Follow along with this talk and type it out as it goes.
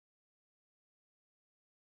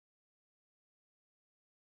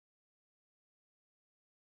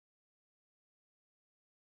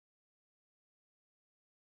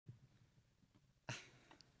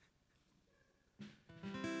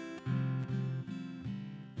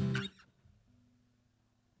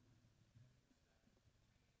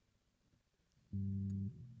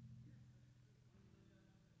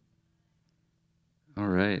All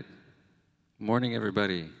right. Morning,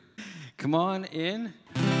 everybody. Come on in.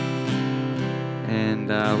 And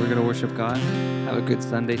we're going to worship God. Have a good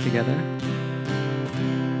Sunday together.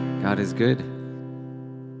 God is good.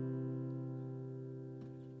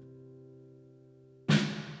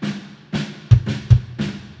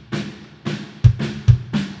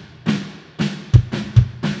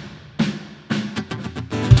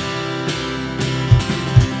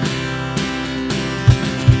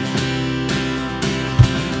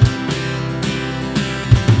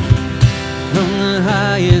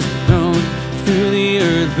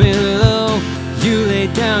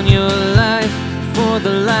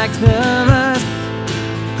 The likes of us,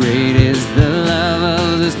 great is the love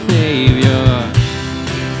of the Savior.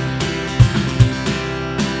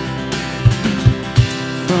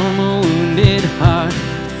 From a wounded heart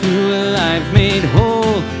to a life made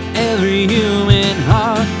whole, every human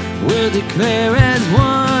heart will declare as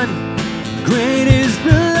one, great is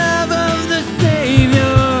the love of the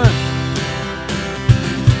Savior.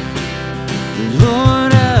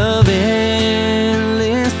 Lord of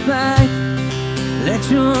endless light, let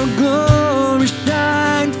your glory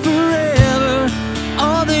shine forever.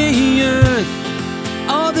 All the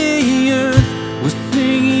earth will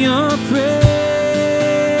sing your praise.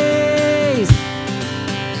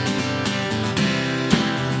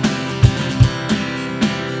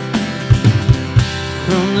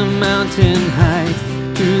 From the mountain heights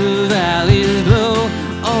to the valleys low,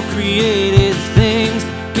 all created things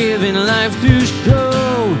given life to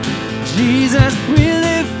show. Jesus, we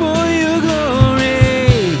live for your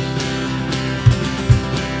glory.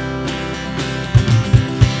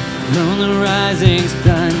 From the rising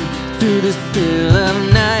sun to the still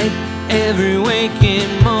of night, every waking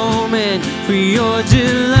moment for your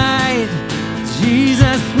delight.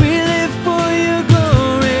 Jesus, we live for your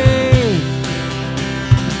glory.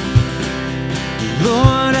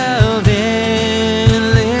 Lord of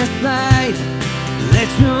endless light, let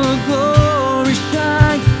your glory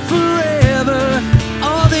shine forever.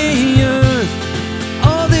 All the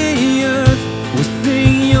earth will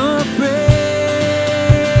sing your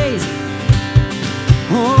praise.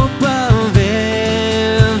 Hope of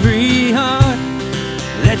every heart,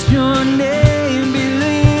 let your name be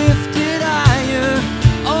lifted higher.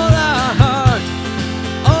 All our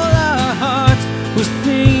hearts will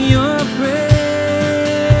sing your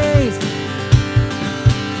praise.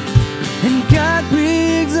 And God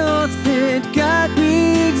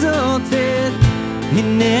be exalted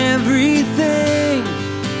in everything.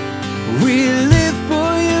 We live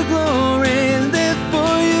for your glory, live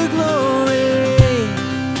for your glory.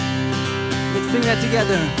 Let's sing that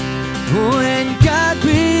together. Oh, and God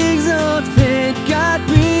be exalted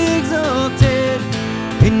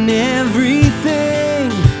in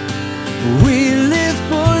everything. We live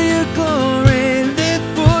for your glory, live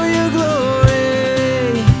for your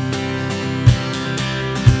glory.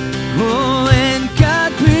 Oh, and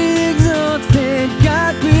God be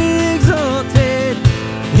exalted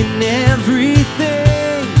in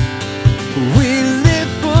everything. We live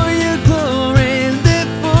for your glory,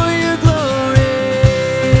 live for your glory.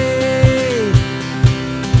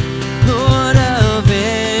 Lord of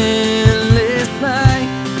endless light,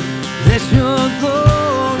 let your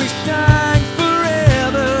glory shine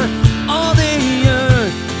forever. All the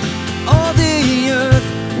earth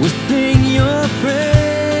will sing your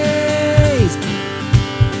praise.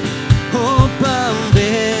 Hope of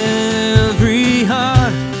every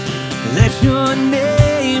heart, let your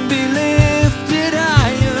name be lifted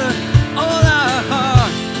higher. All our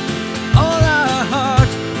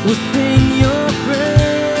hearts will sing your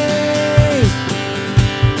praise.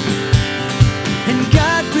 And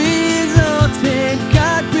God be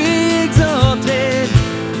exalted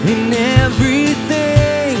in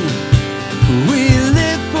everything. We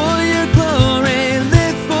live for your glory,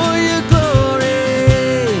 live for your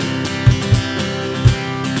glory.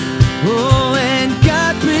 Oh, and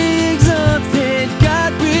God be exalted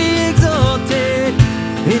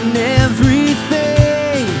in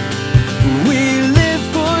everything. We live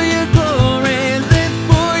for your glory, live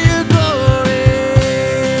for your glory.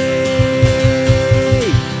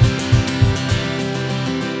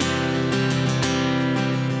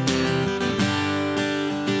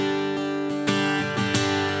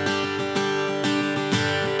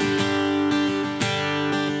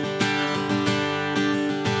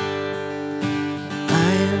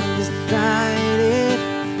 I am decided,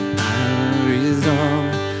 I am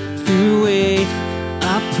resolved to wait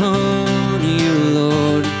upon you,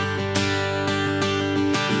 Lord.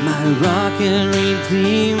 My rock and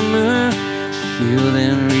redeemer, shield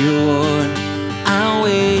and reward. I'll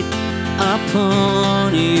wait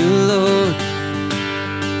upon you, Lord.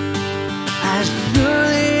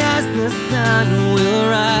 sun will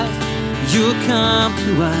rise, you'll come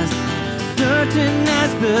to us, certain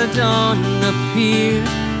as the dawn appears.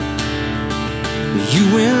 You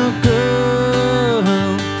will go,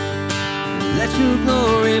 let your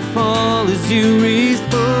glory fall as you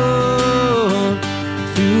respond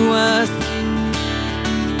to us.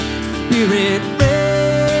 Spirit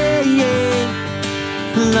rain,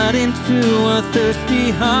 flood into a thirsty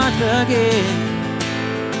heart again.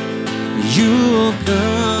 You'll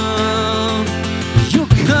come,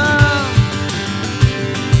 you'll come.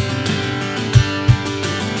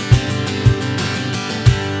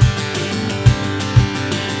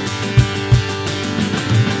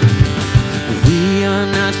 We are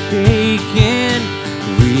not shaken,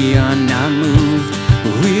 we are not moved,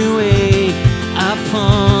 we wait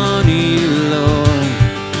upon you, Lord.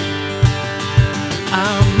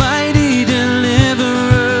 Our mighty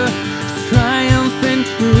deliverer, triumphant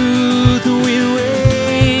truth, we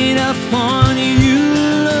wait upon you,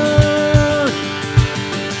 Lord.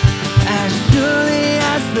 As surely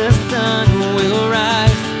as the sun will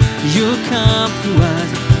rise, you'll come to us,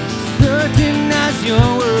 certain as your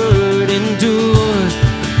word endures.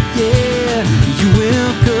 Yeah, you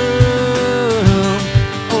will come.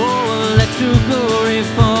 Oh, let your glory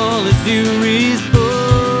fall as you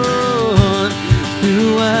respond to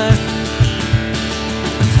us.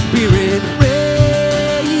 Spirit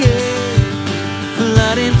rain,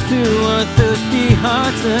 flood into our thirsty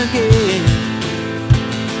hearts again.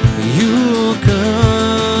 You'll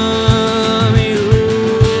come,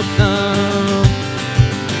 you'll come.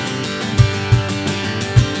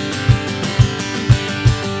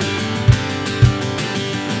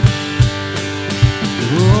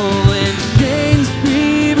 Oh, and chains be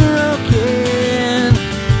broken,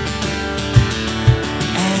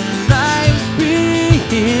 and lives be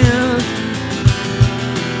healed.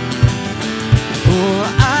 Oh,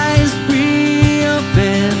 eyes be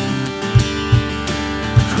open,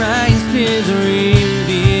 Christ is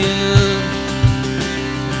revealed.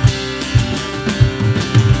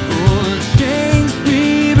 Oh, chains be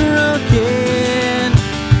broken,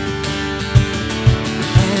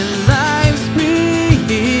 and lives be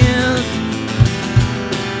healed.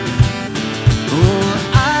 Oh,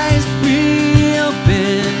 eyes be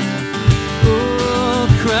open, oh,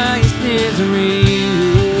 Christ is revealed.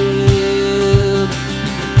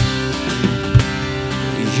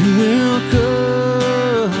 You will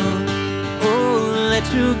come, oh, let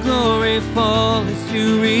your glory fall as you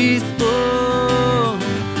respond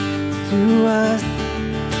to us.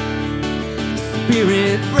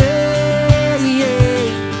 Spirit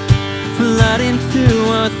rain, flood into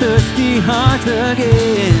our thirsty heart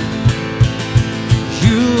again.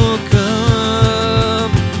 You'll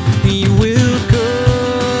come, you will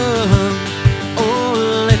come. Oh,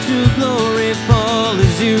 let your glory fall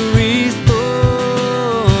as you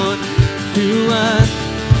respond to us.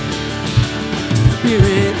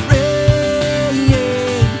 Spirit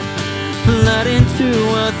rain, flood into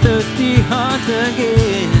our thirsty heart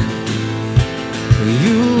again.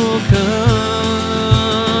 You'll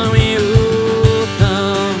come, you'll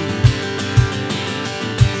come,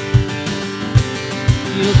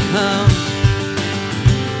 you'll come.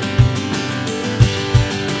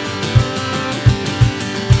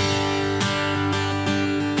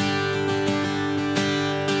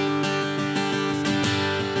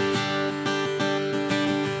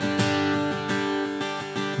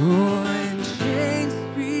 Oh, and chains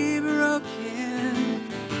be broken,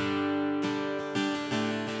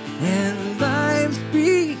 and lives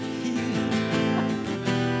be healed.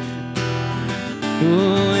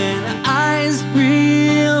 Oh, and eyes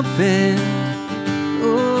be opened,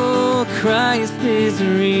 oh, Christ is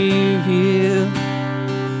revealed.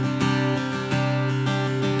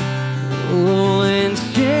 Oh, and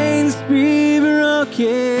chains be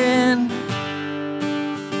broken,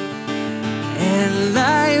 and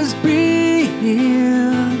lives be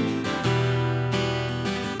healed.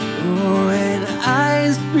 Oh, and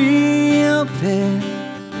eyes be open,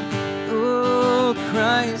 oh,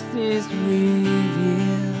 Christ is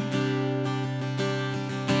revealed.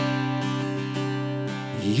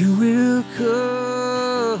 You will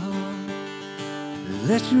come,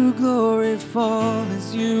 let your glory fall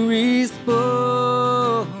as you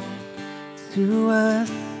respond to us.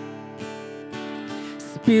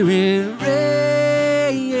 Spirit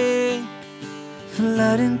rain,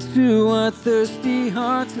 flood into our thirsty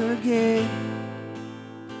hearts again.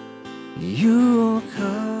 You'll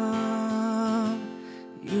come,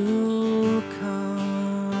 you'll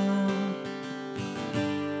come.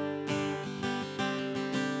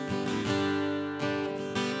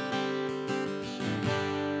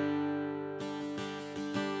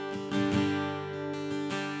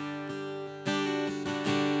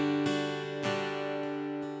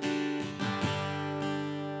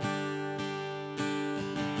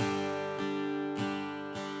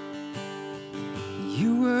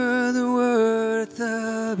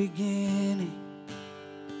 holy,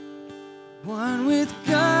 one with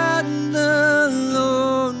God the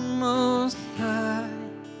Lord Most High.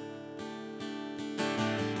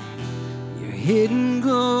 Your hidden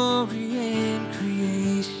glory in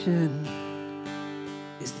creation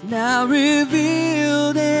is now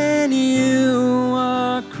revealed, and you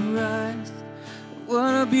are Christ.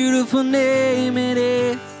 What a beautiful name it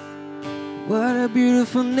is. What a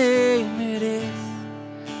beautiful name it is.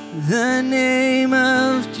 The name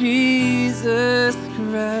of Jesus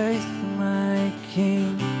Christ, my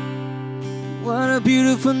King. What a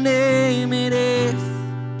beautiful name it is.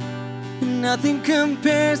 Nothing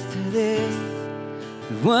compares to this.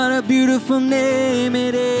 What a beautiful name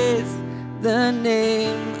it is. The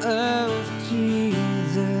name of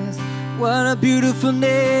Jesus. What a beautiful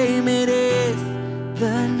name it is.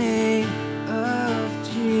 The name of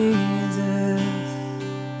Jesus.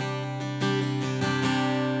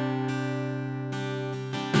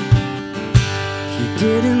 You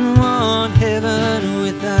didn't want heaven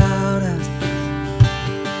without us,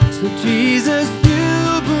 so Jesus,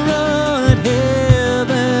 you brought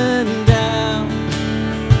heaven down.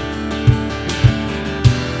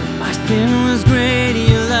 My sin was great,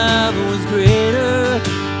 your love was greater.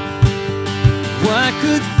 What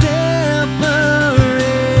could separate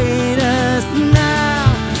us now?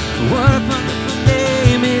 What a wonderful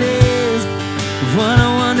name it is. What a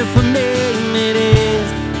wonderful name it is.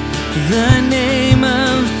 The name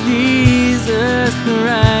of Jesus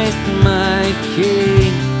Christ, my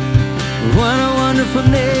King. What a wonderful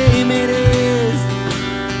name it is.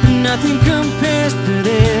 Nothing compares to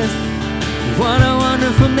this. What a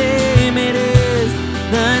wonderful name it is.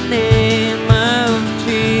 The name of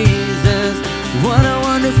Jesus. What a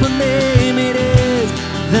wonderful name it is.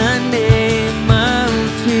 The name of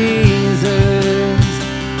Jesus.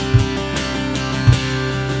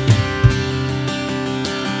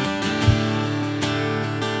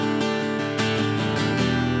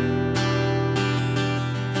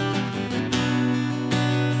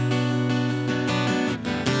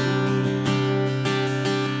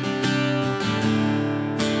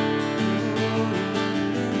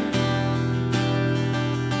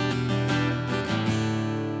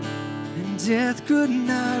 Death could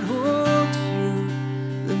not hold you.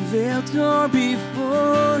 The veil tore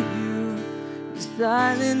before you. You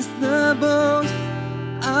silenced the boast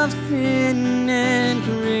of sin and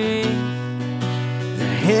grave.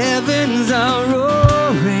 The heavens are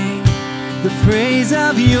roaring the praise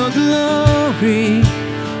of your glory.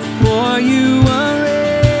 For you are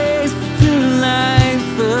raised to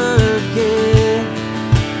life again.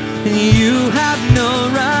 And you have no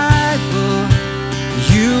rival.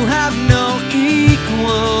 You have no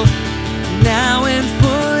equal, now and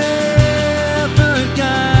forever,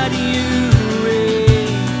 God, you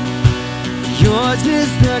reign. Yours is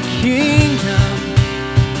the kingdom,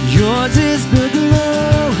 yours is the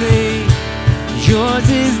glory, yours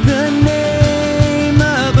is the name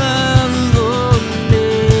above all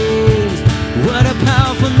names. What a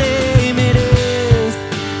powerful name it is,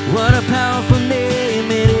 what a powerful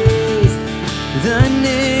name it is, the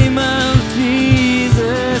name of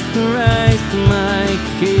Jesus Christ, my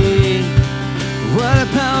King. What a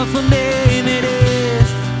powerful name it is,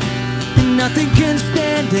 and nothing can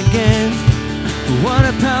stand against. What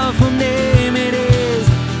a powerful name it is,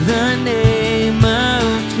 the name of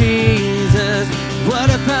Jesus. What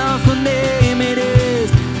a powerful name it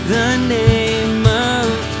is, the name of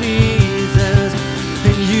Jesus.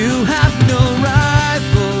 And you have no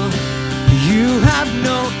rival, you have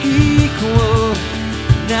no equal,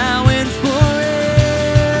 now and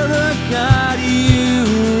forever, God, you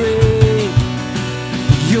reign.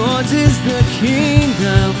 Yours is the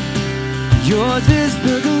kingdom, yours is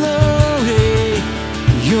the glory,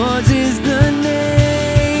 yours is the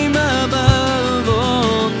name above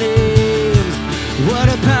all names. What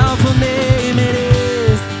a powerful name it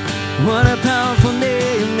is, what a powerful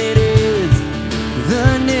name it is,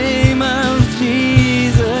 the name of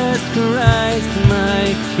Jesus Christ,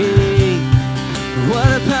 my King. What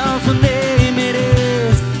a powerful name it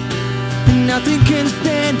is, nothing can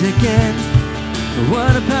stand against.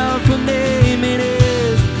 What a powerful name it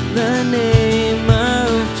is, the name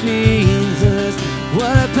of Jesus.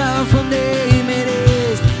 What a powerful name it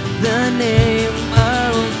is, the name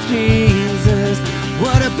of Jesus.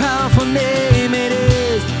 What a powerful name it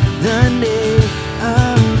is, the name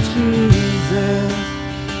of Jesus.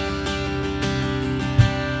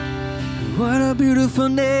 What a beautiful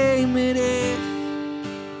name it is.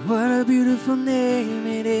 What a beautiful name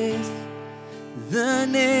it is, the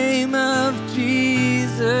name of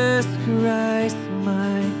Jesus Christ,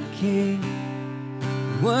 my King.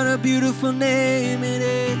 What a beautiful name it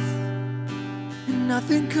is.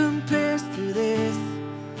 nothing compares to this.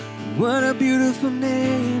 What a beautiful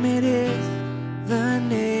name it is, the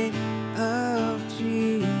name of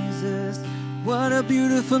Jesus. What a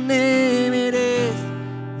beautiful name it is,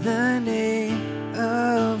 the name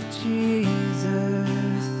of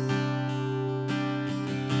Jesus.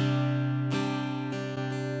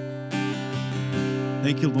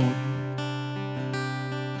 Thank you, Lord.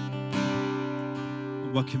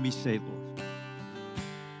 What can we say, Lord?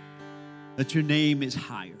 That your name is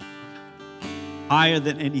higher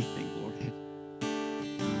than anything, Lord.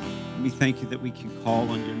 And we thank you that we can call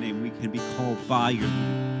on your name. We can be called by your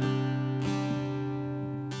name.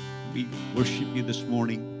 We worship you this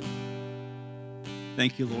morning.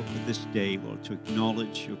 Thank you, Lord, for this day, Lord, to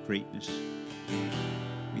acknowledge your greatness.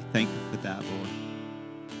 We thank you for that, Lord.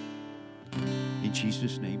 In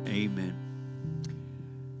Jesus' name, amen.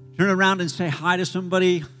 Turn around and say hi to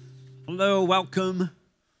somebody. Hello, welcome.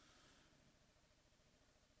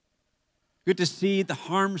 Good to see the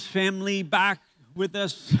Harms family back with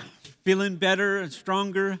us, feeling better and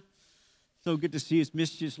stronger. So good to see us.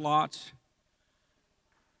 Missed you lots.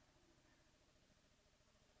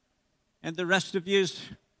 And the rest of you,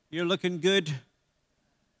 you're looking good.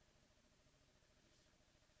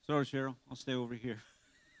 Sorry, Cheryl. I'll stay over here.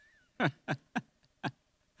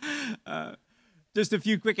 Just a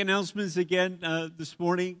few quick announcements again this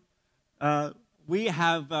morning. We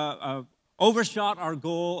have overshot our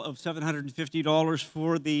goal of $750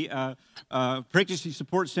 for the Pregnancy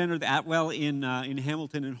Support Center, the Atwell in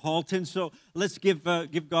Hamilton and Halton. So let's give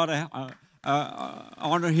God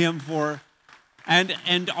honor Him for,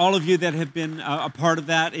 and all of you that have been a part of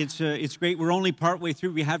that. It's great. We're only partway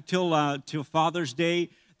through. We have till Father's Day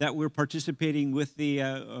that we're participating with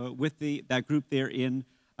that group there in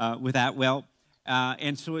with Atwell,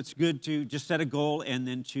 and so it's good to just set a goal and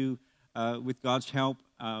then to, with God's help,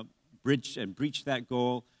 breach that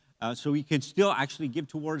goal. So we can still actually give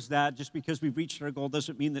towards that. Just because we've reached our goal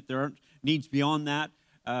doesn't mean that there aren't needs beyond that.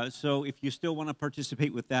 So if you still want to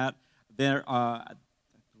participate with that, there, I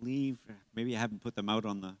believe, maybe I haven't put them out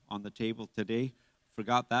on the table today.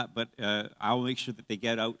 Forgot that, but I'll make sure that they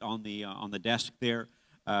get out on the desk there,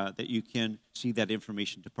 that you can see that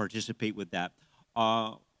information to participate with that.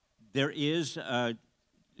 There is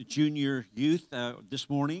junior youth this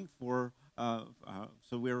morning for.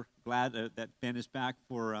 So we're glad that Ben is back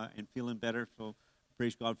and feeling better. So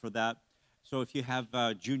praise God for that. So if you have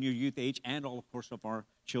junior youth age, and all, of course, of our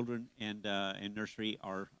children and nursery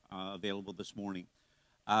are available this morning.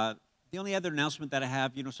 The only other announcement that I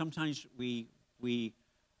have, sometimes we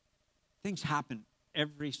things happen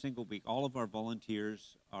every single week. All of our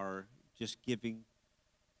volunteers are just giving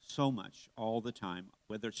so much all the time,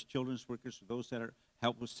 whether it's children's workers or those that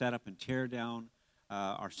help us set up and tear down,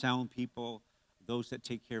 our sound people, those that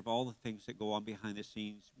take care of all the things that go on behind the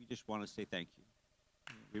scenes. We just want to say thank you.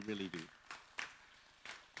 We really do.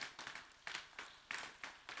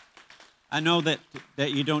 I know that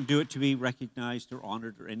you don't do it to be recognized or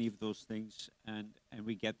honored or any of those things, and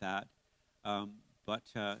we get that. But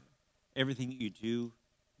everything that you do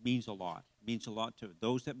means a lot. It means a lot to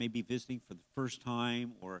those that may be visiting for the first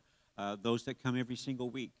time, or those that come every single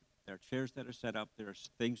week. There are chairs that are set up. There are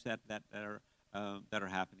things that are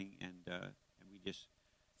happening, and we just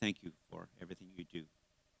thank you for everything you do.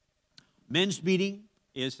 Men's meeting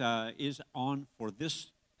is on for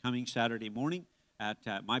this coming Saturday morning at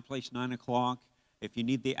my place, 9 o'clock. If you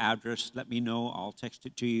need the address, let me know. I'll text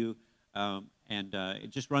it to you. And it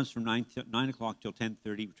just runs from 9 o'clock till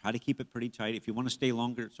 10:30. We try to keep it pretty tight. If you want to stay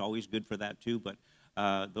longer, it's always good for that too. But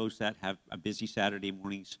those that have a busy Saturday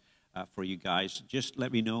mornings for you guys, just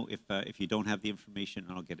let me know if you don't have the information,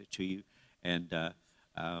 and I'll get it to you. And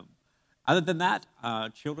other than that,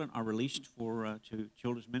 children are released to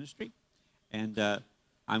children's ministry. And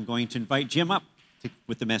I'm going to invite Jim up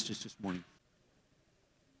with the message this morning.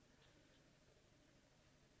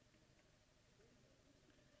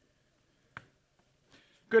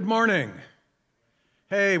 Good morning.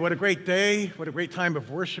 Hey, what a great day. What a great time of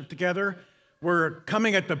worship together. We're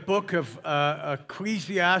coming at the book of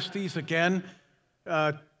Ecclesiastes again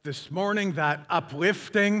this morning, that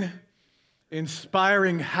uplifting,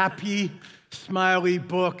 inspiring, happy, smiley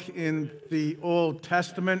book in the Old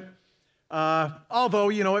Testament. Although,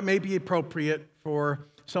 it may be appropriate for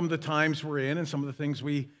some of the times we're in and some of the things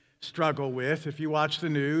we struggle with. If you watch the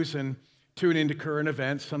news and tune into current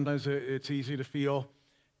events, sometimes it's easy to feel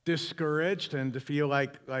discouraged and to feel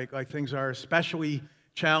like things are especially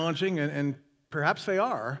challenging, and perhaps they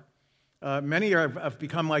are. Many have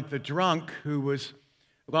become like the drunk who was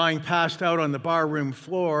lying passed out on the barroom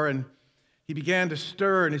floor, and he began to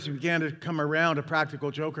stir, and as he began to come around, a practical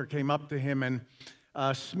joker came up to him and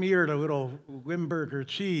smeared a little Limburger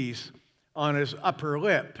cheese on his upper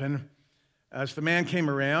lip. And as the man came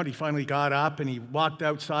around, he finally got up and he walked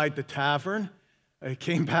outside the tavern. He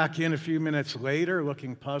came back in a few minutes later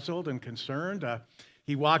looking puzzled and concerned.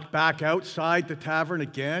 He walked back outside the tavern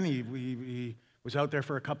again. He was out there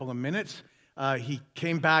for a couple of minutes. He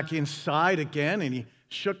came back inside again and he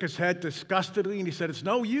shook his head disgustedly and he said, "It's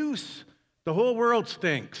no use. The whole world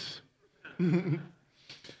stinks."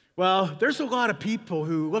 Well, there's a lot of people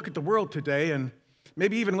who look at the world today and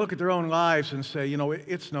maybe even look at their own lives and say,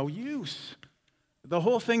 it's no use. The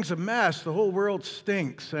whole thing's a mess. The whole world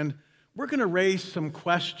stinks. And we're going to raise some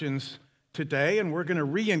questions today, and we're going to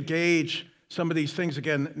re-engage some of these things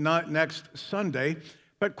again, not next Sunday,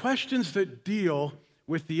 but questions that deal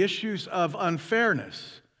with the issues of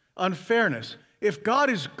unfairness. Unfairness. If God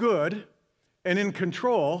is good and in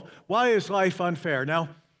control, why is life unfair? Now,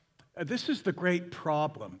 this is the great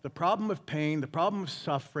problem, the problem of pain, the problem of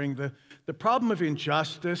suffering, the problem of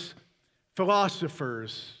injustice.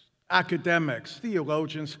 Philosophers, academics,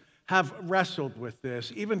 theologians have wrestled with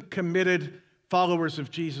this. Even committed followers of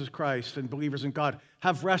Jesus Christ and believers in God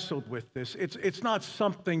have wrestled with this. It's not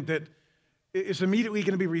something that is immediately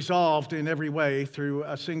going to be resolved in every way through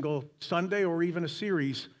a single Sunday or even a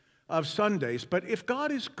series of Sundays. But if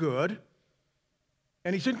God is good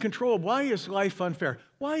and he's in control, why is life unfair?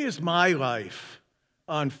 Why is my life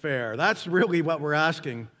unfair? That's really what we're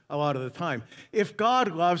asking a lot of the time. If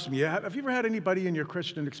God loves me, have you ever had anybody in your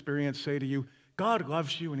Christian experience say to you, God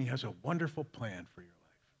loves you and he has a wonderful plan for your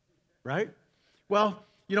life, right? Well,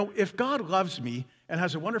 if God loves me and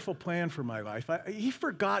has a wonderful plan for my life, he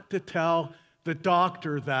forgot to tell the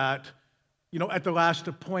doctor that, at the last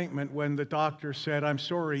appointment when the doctor said, "I'm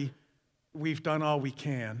sorry, we've done all we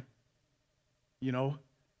can.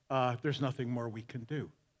 There's nothing more we can do."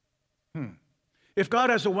 If God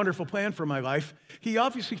has a wonderful plan for my life, he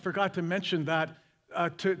obviously forgot to mention that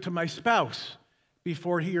to my spouse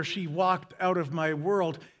before he or she walked out of my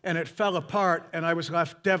world and it fell apart and I was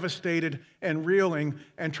left devastated and reeling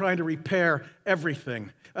and trying to repair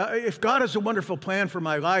everything. If God has a wonderful plan for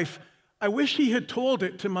my life, I wish he had told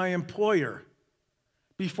it to my employer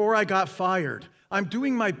before I got fired. I'm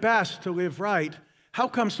doing my best to live right. How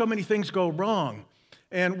come so many things go wrong?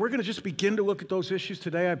 And we're going to just begin to look at those issues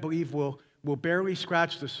today. I believe we'll barely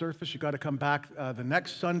scratch the surface. You've got to come back the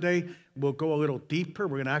next Sunday. We'll go a little deeper.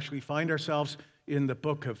 We're going to actually find ourselves in the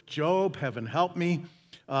book of Job. Heaven help me.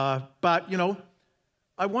 But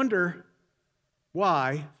I wonder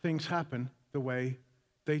why things happen the way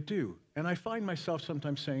they do. And I find myself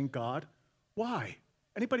sometimes saying, God, why?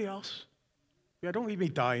 Anybody else? Yeah, don't leave me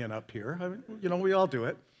dying up here. We all do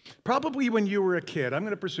it. Probably when you were a kid. I'm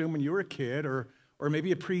going to presume when you were a kid or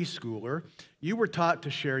maybe a preschooler, you were taught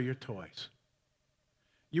to share your toys.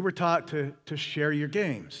 You were taught to share your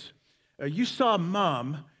games. You saw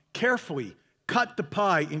Mom carefully cut the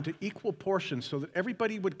pie into equal portions so that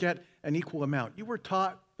everybody would get an equal amount. You were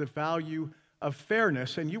taught the value of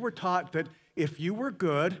fairness, and you were taught that if you were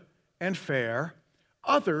good and fair,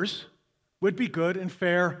 others would be good and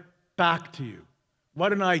fair back to you.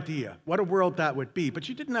 What an idea. What a world that would be. But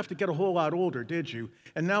you didn't have to get a whole lot older, did you?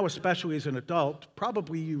 And now, especially as an adult,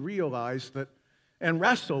 probably you realize that and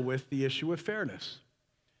wrestle with the issue of fairness.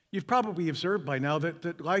 You've probably observed by now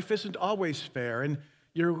that life isn't always fair, and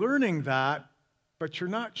you're learning that, but you're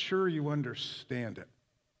not sure you understand it.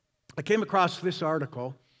 I came across this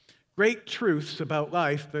article, Great Truths About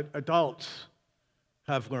Life That Adults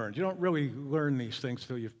Have Learned. You don't really learn these things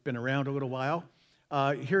till you've been around a little while.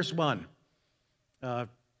 Here's one.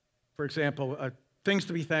 For example, things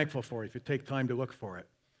to be thankful for if you take time to look for it.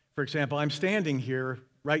 For example, I'm standing here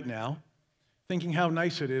right now thinking how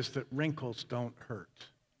nice it is that wrinkles don't hurt.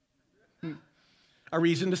 A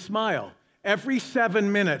reason to smile. Every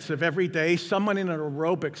 7 minutes of every day, someone in an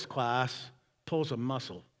aerobics class pulls a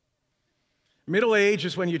muscle. Middle age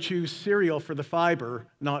is when you choose cereal for the fiber,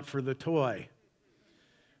 not for the toy.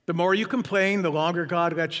 The more you complain, the longer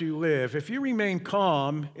God lets you live. If you remain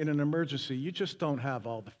calm in an emergency, you just don't have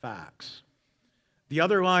all the facts. The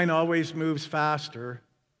other line always moves faster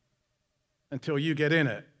until you get in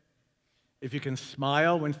it. If you can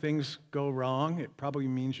smile when things go wrong, it probably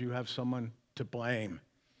means you have someone to blame.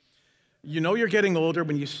 You know you're getting older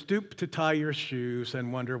when you stoop to tie your shoes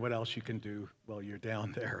and wonder what else you can do while you're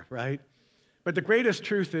down there, right? But the greatest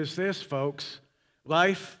truth is this, folks.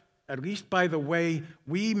 Life, at least by the way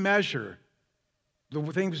we measure, the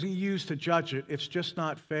things we use to judge it, it's just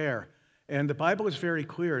not fair. And the Bible is very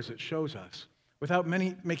clear as it shows us, without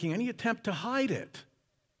making any attempt to hide it,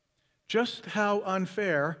 just how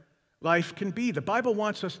unfair life can be. The Bible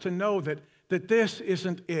wants us to know that this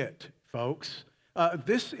isn't it, folks.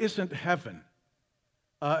 This isn't heaven.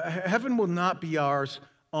 Heaven will not be ours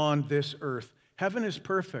on this earth. Heaven is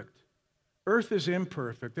perfect. Earth is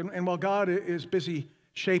imperfect. And while God is busy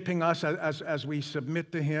shaping us as we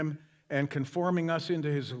submit to him and conforming us into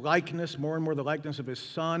his likeness, more and more the likeness of his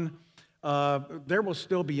Son, there will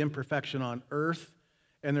still be imperfection on earth,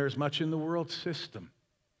 and there's much in the world system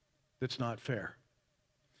that's not fair.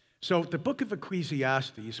 So the book of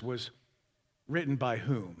Ecclesiastes was written by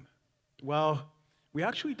whom? Well, we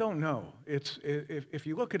actually don't know. If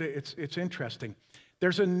you look at it, it's interesting.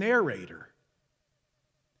 There's a narrator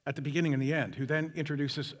at the beginning and the end who then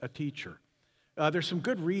introduces a teacher. There's some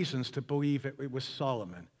good reasons to believe it was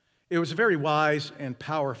Solomon. It was a very wise and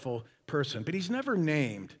powerful person, but he's never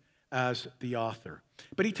named as the author.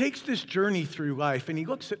 But he takes this journey through life, and he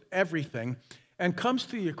looks at everything and comes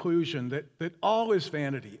to the conclusion that all is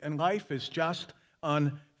vanity and life is just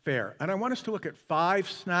unfair. And I want us to look at 5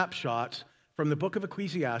 snapshots from the book of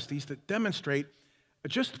Ecclesiastes that demonstrate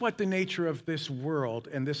just what the nature of this world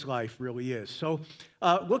and this life really is. So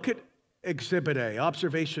look at Exhibit A,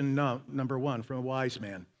 observation number 1 from a wise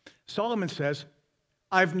man. Solomon says,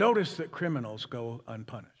 I've noticed that criminals go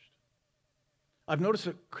unpunished. I've noticed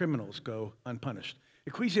that criminals go unpunished.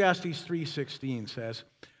 Ecclesiastes 3:16 says,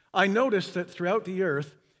 I noticed that throughout the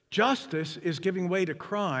earth, justice is giving way to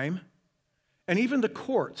crime, and even the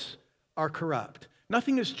courts are corrupt.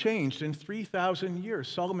 Nothing has changed in 3,000 years.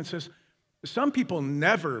 Solomon says, some people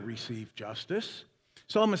never receive justice.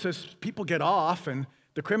 Solomon says people get off, and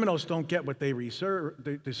the criminals don't get what they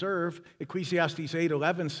deserve. Ecclesiastes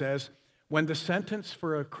 8:11 says, when the sentence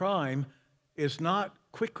for a crime is not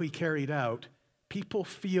quickly carried out, people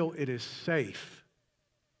feel it is safe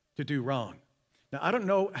to do wrong. Now, I don't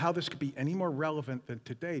know how this could be any more relevant than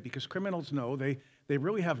today, because criminals know they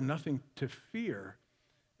really have nothing to fear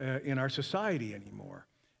in our society anymore.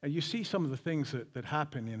 And you see some of the things that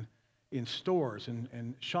happen in stores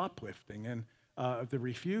and shoplifting and the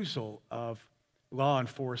refusal of law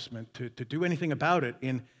enforcement to do anything about it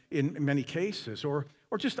in many cases, or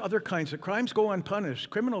just other kinds of crimes go unpunished,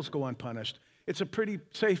 criminals go unpunished. It's a pretty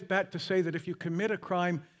safe bet to say that if you commit a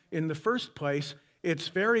crime in the first place, it's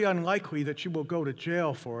very unlikely that you will go to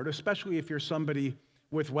jail for it, especially if you're somebody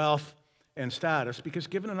with wealth and status, because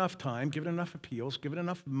given enough time, given enough appeals, given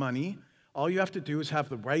enough money, all you have to do is have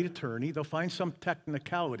the right attorney. They'll find some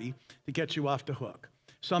technicality to get you off the hook,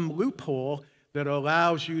 some loophole that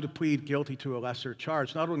allows you to plead guilty to a lesser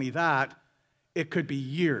charge. Not only that, it could be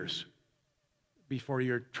years before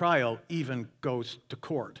your trial even goes to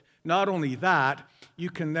court. Not only that,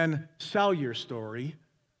 you can then sell your story,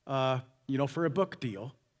 for a book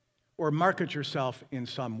deal, or market yourself in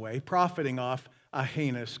some way, profiting off a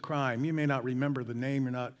heinous crime. You may not remember the name,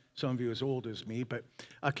 you're not some of you as old as me, but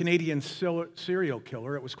a Canadian serial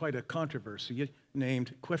killer, it was quite a controversy,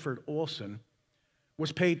 named Clifford Olson,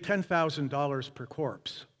 was paid $10,000 per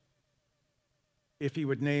corpse if he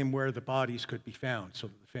would name where the bodies could be found so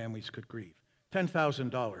that the families could grieve.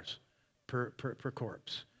 $10,000 per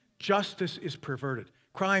corpse. Justice is perverted.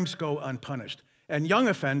 Crimes go unpunished. And young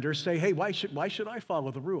offenders say, hey, why should I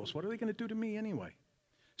follow the rules? What are they going to do to me anyway?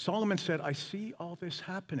 Solomon said, I see all this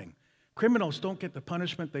happening. Criminals don't get the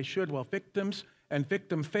punishment they should, while victims and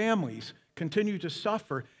victim families continue to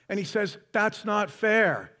suffer. And he says, that's not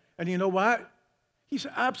fair. And you know what? He's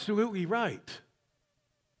absolutely right.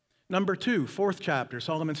 Number 2, 4th chapter,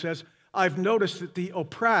 Solomon says, I've noticed that the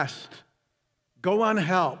oppressed go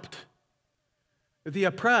unhelped. The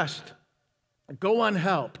oppressed go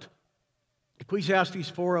unhelped.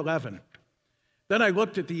 Ecclesiastes 4:11. Then I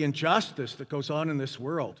looked at the injustice that goes on in this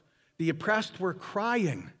world. The oppressed were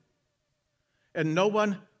crying, and no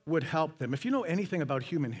one would help them. If you know anything about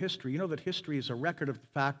human history, you know that history is a record of the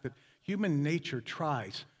fact that human nature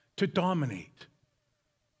tries to dominate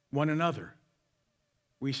one another.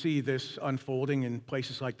 We see this unfolding in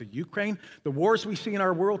places like the Ukraine. The wars we see in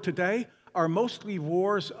our world today are mostly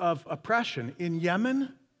wars of oppression. In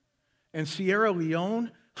Yemen and Sierra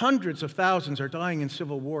Leone, hundreds of thousands are dying in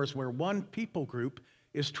civil wars where one people group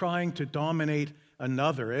is trying to dominate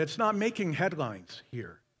another. It's not making headlines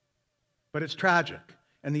here, but it's tragic.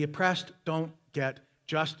 And the oppressed don't get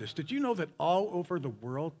justice. Did you know that all over the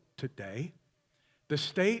world today, the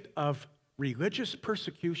state of religious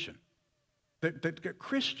persecution, that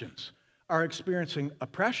Christians are experiencing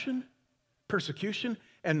oppression, persecution,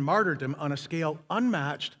 and martyrdom on a scale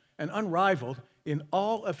unmatched and unrivaled in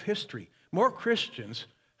all of history? More Christians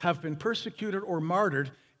have been persecuted or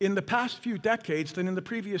martyred in the past few decades than in the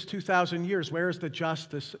previous 2,000 years. Where is the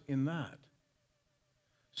justice in that?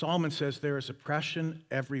 Solomon says there is oppression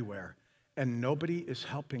everywhere, and nobody is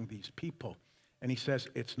helping these people. And he says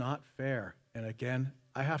it's not fair. and again,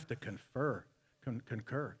 I have to concur.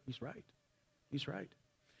 He's right. He's right.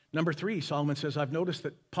 Number 3, Solomon says, I've noticed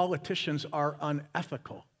that politicians are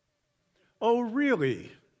unethical. Oh,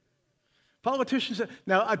 really? Politicians,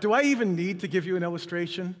 now, do I even need to give you an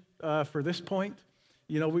illustration for this point?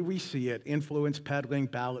 You know, we see it: influence peddling,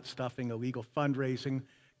 ballot stuffing, illegal fundraising,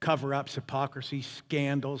 cover-ups, hypocrisy,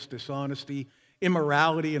 scandals, dishonesty,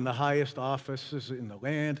 immorality in the highest offices in the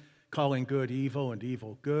land, calling good evil and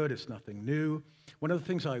evil good. It's nothing new. One of the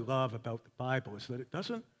things I love about the Bible is that it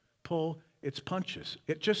doesn't pull its punches.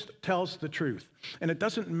 It just tells the truth. And it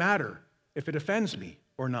doesn't matter if it offends me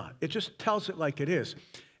or not. It just tells it like it is.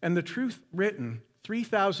 And the truth written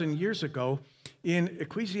 3,000 years ago in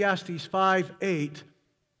Ecclesiastes 5:8,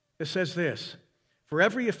 it says this: for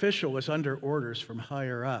every official is under orders from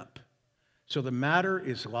higher up, so the matter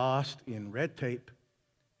is lost in red tape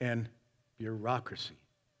and bureaucracy.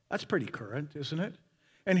 That's pretty current, isn't it?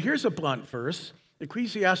 And here's a blunt verse,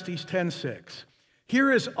 Ecclesiastes 10:6.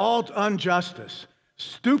 Here is all injustice.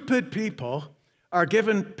 Stupid people are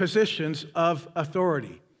given positions of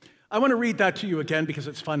authority. I want to read that to you again because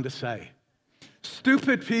it's fun to say.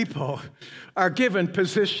 Stupid people are given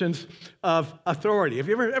positions of authority. Have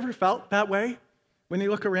you ever felt that way when you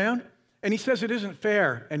look around? And he says it isn't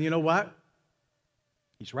fair. And you know what?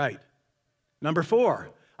 He's right. Number 4,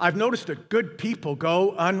 I've noticed that good people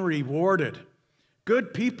go unrewarded.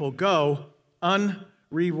 Good people go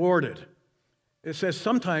unrewarded. It says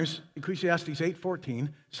sometimes, Ecclesiastes 8:14,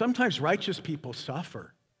 sometimes righteous people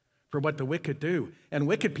suffer for what the wicked do, and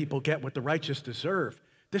wicked people get what the righteous deserve.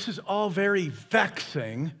 This is all very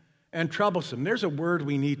vexing and troublesome. There's a word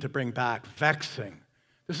we need to bring back: vexing.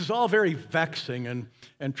 This is all very vexing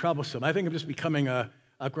and troublesome. I think I'm just becoming a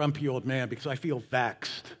grumpy old man because I feel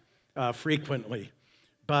vexed frequently.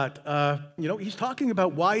 But, you know, he's talking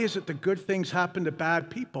about why is it that good things happen to bad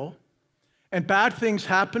people and bad things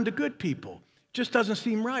happen to good people. Just doesn't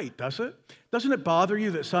seem right, does it? Doesn't it bother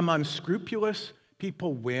you that some unscrupulous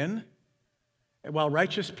people win while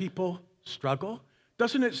righteous people struggle?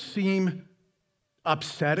 Doesn't it seem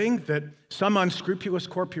upsetting that some unscrupulous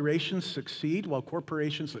corporations succeed while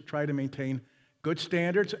corporations that try to maintain good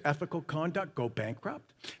standards, ethical conduct, go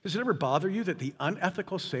bankrupt? Does it ever bother you that the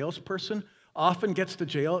unethical salesperson often gets the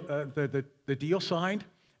deal signed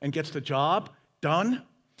and gets the job done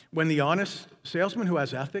when the honest salesman who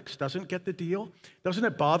has ethics doesn't get the deal? Doesn't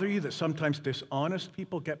it bother you that sometimes dishonest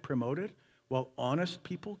people get promoted while honest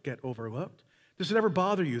people get overlooked? Does it ever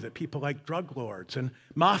bother you that people like drug lords and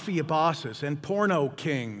mafia bosses and porno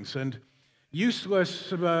kings and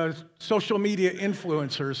useless social media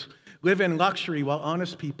influencers live in luxury while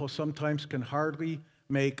honest people sometimes can hardly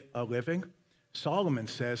make a living? Solomon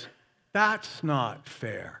says, that's not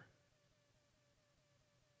fair.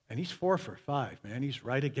 And he's 4 for 5, man. He's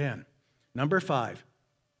right again. Number 5,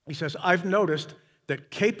 he says, I've noticed that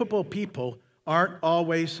capable people aren't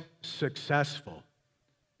always successful.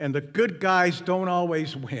 And the good guys don't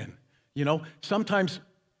always win. You know, sometimes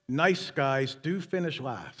nice guys do finish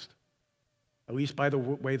last, at least by the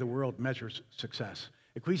way the world measures success.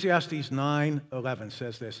 Ecclesiastes 9:11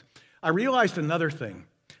 says this: I realized another thing,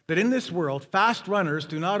 that in this world, fast runners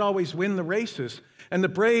do not always win the races, and the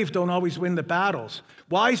brave don't always win the battles.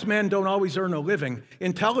 Wise men don't always earn a living.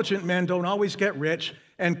 Intelligent men don't always get rich,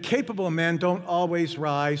 and capable men don't always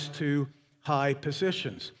rise to high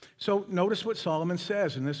positions. So notice what Solomon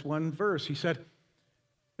says in this one verse. He said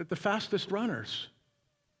that the fastest runners,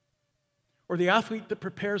 or the athlete that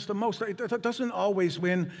prepares the most, that doesn't always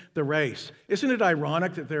win the race. Isn't it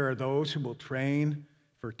ironic that there are those who will train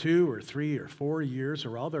for 2 or 3 or 4 years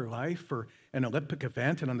or all their life for an Olympic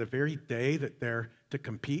event, and on the very day that they're to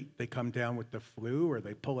compete, they come down with the flu or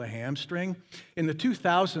they pull a hamstring? In the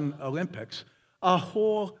 2000 Olympics, a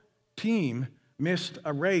whole team missed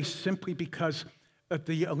a race simply because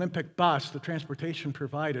the Olympic bus, the transportation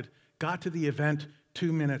provided, got to the event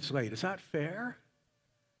 2 minutes late. Is that fair?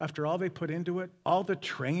 After all they put into it, all the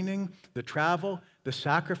training, the travel, the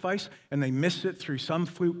sacrifice, and they miss it through some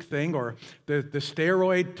fluke thing, or the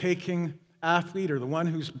steroid-taking athlete, or the one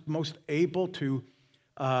who's most able to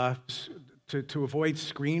avoid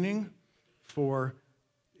screening for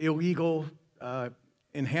illegal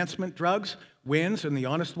enhancement drugs wins, and the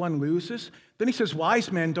honest one loses. Then he says,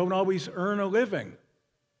 wise men don't always earn a living.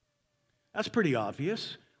 That's pretty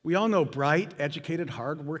obvious. We all know bright, educated,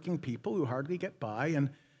 hardworking people who hardly get by, and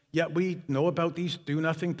yet we know about these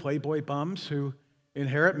do-nothing playboy bums who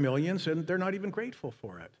inherit millions, and they're not even grateful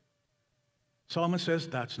for it. Solomon says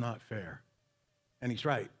that's not fair, and he's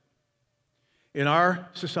right. In our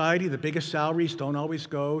society, the biggest salaries don't always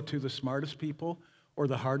go to the smartest people or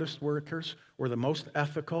the hardest workers or the most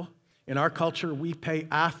ethical. In our culture, we pay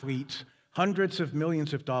athletes hundreds of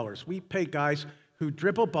millions of dollars. We pay guys who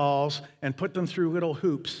dribble balls and put them through little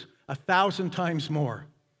hoops 1,000 times more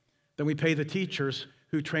than we pay the teachers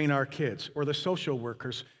who train our kids or the social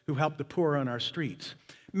workers who help the poor on our streets.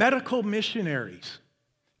 Medical missionaries,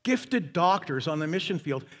 gifted doctors on the mission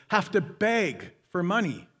field have to beg for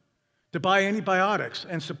money to buy antibiotics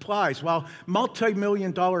and supplies, while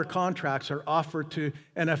multi-million-dollar contracts are offered to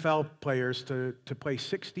NFL players to play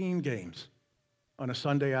 16 games on a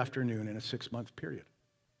Sunday afternoon in a 6-month period.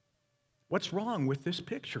 What's wrong with this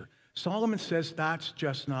picture? Solomon says that's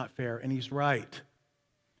just not fair, and he's right.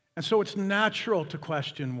 And so it's natural to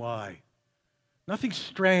question why. Nothing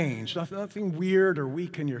strange, nothing weird or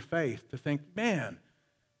weak in your faith to think, man,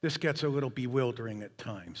 this gets a little bewildering at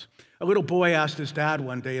times. A little boy asked his dad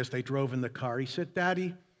one day as they drove in the car, he said,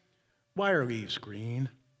 "Daddy, why are leaves green?"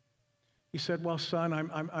 He said, "Well, son,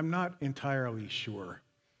 I'm not entirely sure."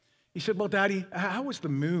 He said, "Well, Daddy, how was the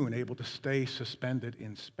moon able to stay suspended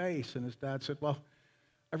in space?" And his dad said, "Well,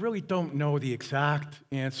 I really don't know the exact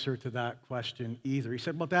answer to that question either." He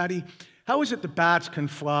said, "Well, Daddy, how is it the bats can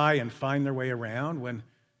fly and find their way around when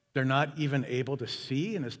they're not even able to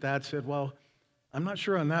see?" And his dad said, "Well, I'm not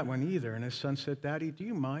sure on that one either." And his son said, "Daddy, do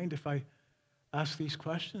you mind if I ask these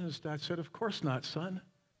questions?" His dad said, "Of course not, son.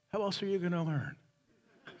 How else are you going to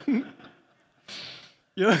learn?"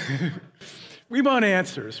 Yeah. We want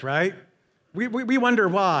answers, right? We wonder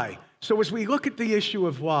why. So as we look at the issue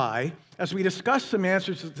of why, as we discuss some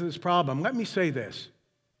answers to this problem, let me say this.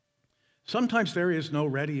 Sometimes there is no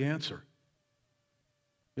ready answer.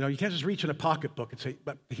 You know, you can't just reach in a pocketbook and say,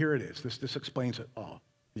 "But here it is. This explains it all,"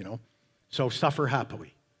 you know? So suffer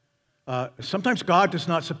happily. Sometimes God does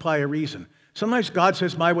not supply a reason. Sometimes God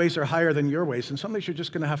says, "My ways are higher than your ways," and sometimes you're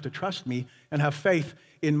just going to have to trust me and have faith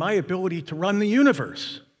in my ability to run the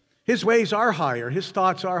universe. His ways are higher. His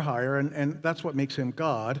thoughts are higher, and that's what makes him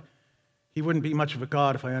God. He wouldn't be much of a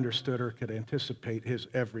God if I understood or could anticipate his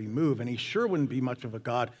every move, and he sure wouldn't be much of a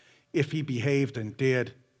God if he behaved and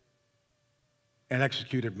did and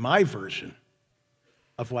executed my version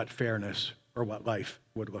of what fairness or what life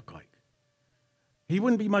would look like. He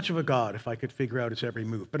wouldn't be much of a God if I could figure out his every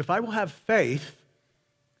move. But if I will have faith,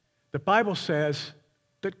 the Bible says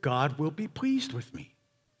that God will be pleased with me.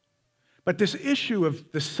 But this issue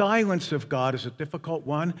of the silence of God is a difficult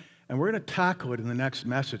one, and we're going to tackle it in the next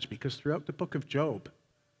message, because throughout the book of Job,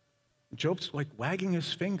 Job's like wagging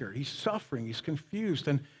his finger. He's suffering. He's confused,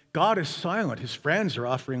 and God is silent. His friends are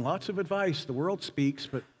offering lots of advice. The world speaks,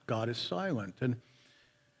 but God is silent. And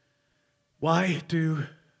why do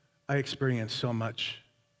I experience so much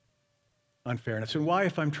unfairness? And why,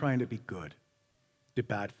 if I'm trying to be good, do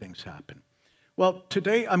bad things happen? Well,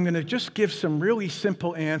 today I'm going to just give some really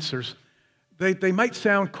simple answers. They might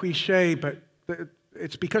sound cliche, but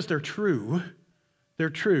it's because they're true.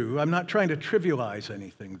 They're true. I'm not trying to trivialize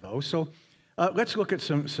anything, though. So let's look at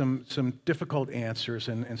some difficult answers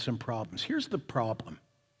and some problems. Here's the problem.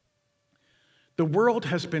 The world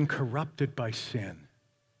has been corrupted by sin.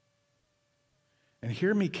 And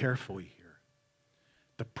hear me carefully here.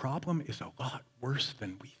 The problem is a lot worse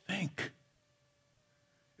than we think.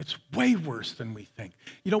 It's way worse than we think.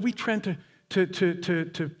 You know, we tend to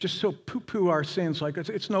just so poo-poo our sins like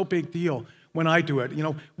it's no big deal when I do it. You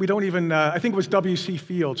know, we don't even, I think it was W.C.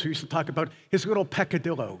 Fields who used to talk about his little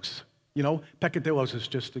peccadillos. You know, peccadillos is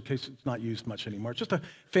just, in case it's not used much anymore, it's just a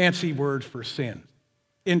fancy word for sin.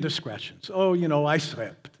 Indiscretions. Oh, you know, I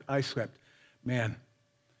slipped. Man,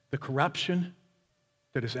 the corruption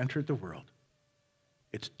that has entered the world,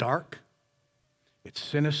 it's dark, it's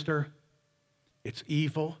sinister, it's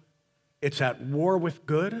evil, it's at war with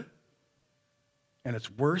good, and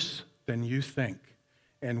it's worse than you think.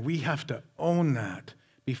 And we have to own that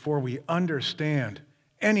before we understand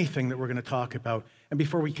anything that we're going to talk about, and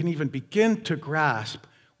before we can even begin to grasp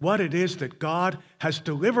what it is that God has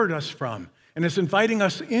delivered us from and is inviting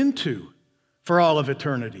us into for all of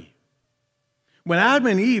eternity. When Adam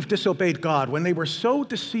and Eve disobeyed God, when they were so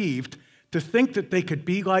deceived to think that they could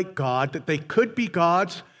be like God, that they could be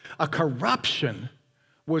gods, a corruption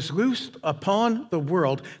was loosed upon the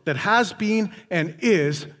world that has been and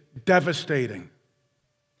is devastating.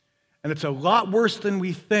 And it's a lot worse than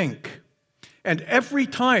we think. And every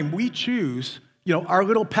time we choose, you know, our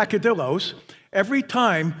little peccadillos, every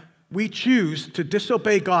time we choose to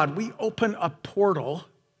disobey God, we open a portal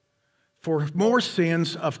for more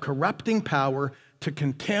sins of corrupting power to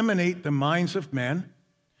contaminate the minds of men,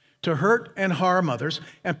 to hurt and harm others,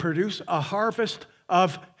 and produce a harvest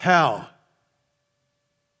of hell.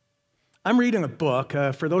 I'm reading a book.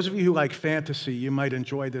 For those of you who like fantasy, you might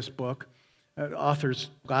enjoy this book. The author's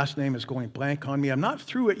last name is going blank on me. I'm not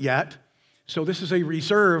through it yet, so this is a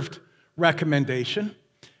reserved recommendation,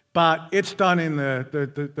 but it's done in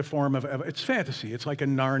the form of, it's fantasy. It's like a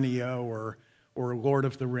Narnia or Lord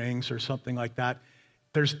of the Rings or something like that.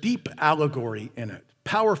 There's deep allegory in it,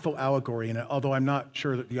 powerful allegory in it, although I'm not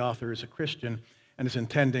sure that the author is a Christian and is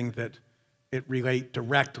intending that it relate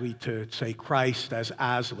directly to, say, Christ as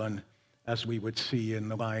Aslan, as we would see in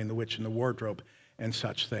The Lion, the Witch, and the Wardrobe and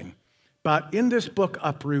such thing. But in this book,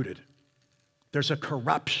 Uprooted, there's a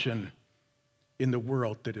corruption in the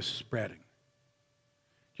world that is spreading.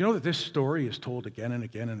 You know that this story is told again and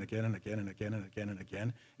again and again and again and again and again and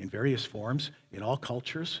again in various forms, in all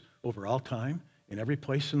cultures, over all time, in every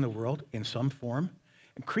place in the world, in some form.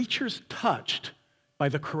 And creatures touched by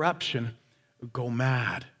the corruption go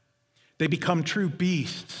mad. They become true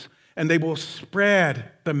beasts, and they will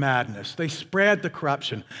spread the madness. They spread the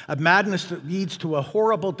corruption, a madness that leads to a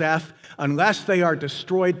horrible death unless they are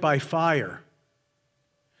destroyed by fire.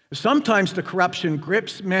 Sometimes the corruption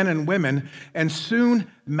grips men and women, and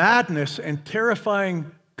soon madness and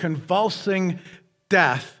terrifying, convulsing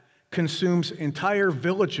death consumes entire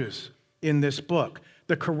villages in this book.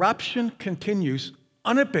 The corruption continues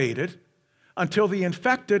unabated until the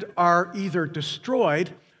infected are either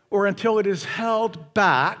destroyed or until it is held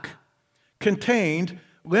back, contained,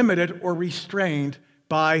 limited, or restrained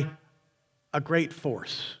by a great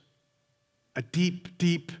force, a deep,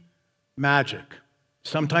 deep magic.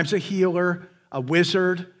 Sometimes a healer, a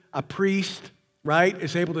wizard, a priest, right,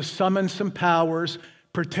 is able to summon some powers,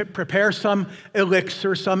 prepare some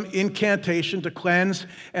elixir, some incantation to cleanse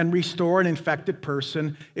and restore an infected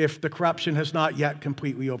person if the corruption has not yet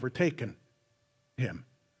completely overtaken him.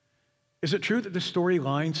 Is it true that this story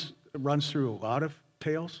runs through a lot of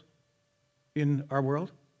tales in our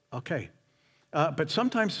world? Okay. But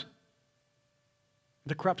sometimes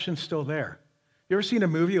the corruption's still there. You ever seen a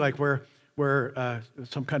movie like where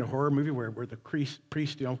some kind of horror movie where the priest,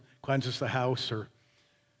 cleanses the house or,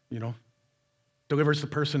 delivers the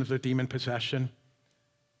person of the demon possession?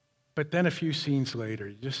 But then a few scenes later,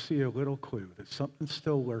 you just see a little clue that something's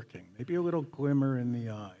still lurking, maybe a little glimmer in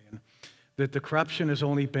the eye, and that the corruption has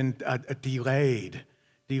only been delayed.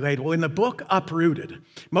 Well, in the book Uprooted,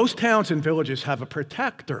 most towns and villages have a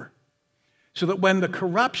protector so that when the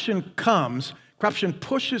corruption comes, corruption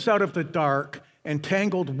pushes out of the dark and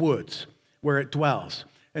tangled woods where it dwells.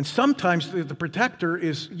 And sometimes the protector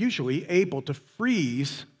is usually able to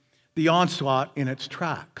freeze the onslaught in its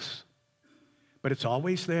tracks. But it's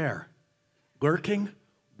always there, lurking,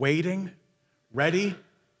 waiting, ready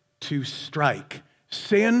to strike.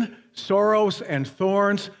 Sin, sorrows, and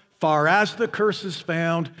thorns, far as the curse is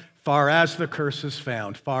found, far as the curse is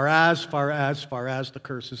found, far as the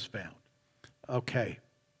curse is found. Okay.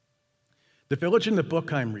 The village in the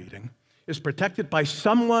book I'm reading is protected by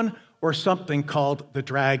someone or something called the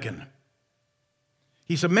dragon.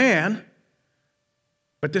 He's a man,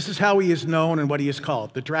 but this is how he is known and what he is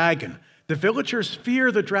called, the dragon. The villagers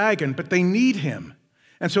fear the dragon, but they need him.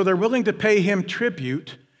 And so they're willing to pay him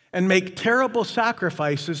tribute and make terrible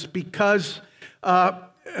sacrifices because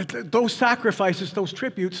those sacrifices, those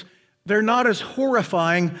tributes, they're not as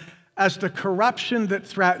horrifying as the corruption that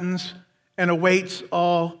threatens and awaits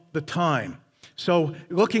all the time. So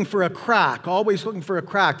looking for a crack, always looking for a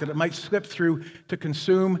crack that it might slip through to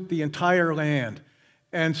consume the entire land.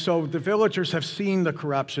 And so the villagers have seen the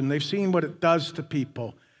corruption. They've seen what it does to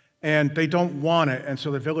people, and they don't want it. And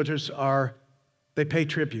so the villagers they pay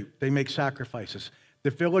tribute. They make sacrifices. The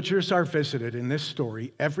villagers are visited in this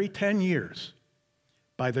story every 10 years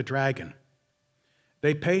by the dragon.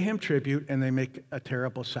 They pay him tribute, and they make a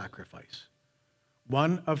terrible sacrifice.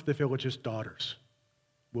 One of the village's daughters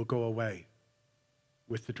will go away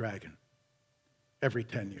with the dragon every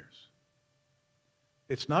 10 years.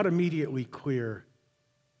 It's not immediately clear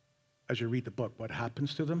as you read the book what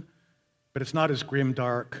happens to them, but it's not as grim,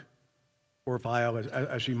 dark, or vile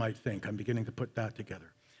as you might think. I'm beginning to put that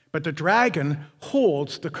together. But the dragon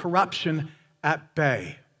holds the corruption at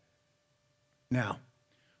bay. Now,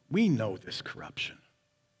 we know this corruption.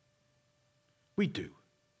 We do.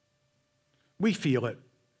 We feel it.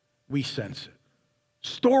 We sense it.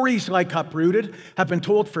 Stories like Uprooted have been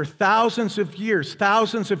told for thousands of years.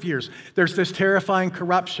 There's this terrifying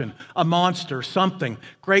corruption, a monster, something.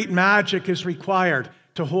 Great magic is required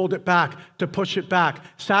to hold it back, to push it back.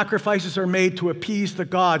 Sacrifices are made to appease the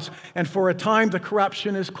gods, and for a time the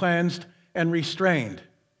corruption is cleansed and restrained.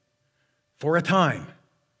 For a time.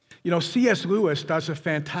 C.S. Lewis does a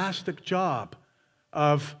fantastic job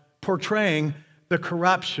of portraying the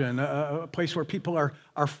corruption, a place where people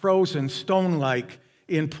are frozen, stone-like,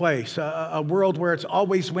 in place, a world where it's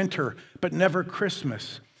always winter but never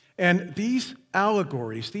Christmas. And these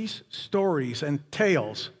allegories, these stories and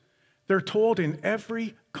tales, they're told in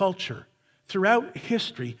every culture throughout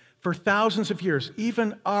history for thousands of years,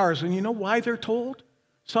 even ours. And you know why they're told?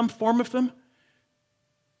 Some form of them?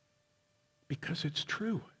 Because it's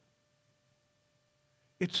true.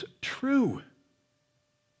 It's true.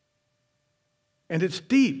 And it's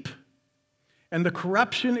deep. And the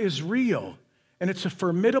corruption is real. And it's a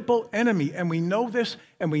formidable enemy. And we know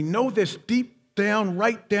this deep down,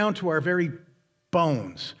 right down to our very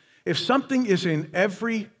bones. If something is in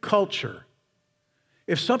every culture,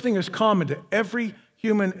 if something is common to every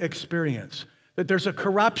human experience, that there's a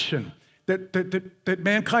corruption that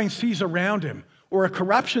mankind sees around him, or a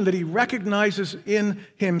corruption that he recognizes in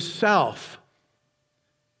himself,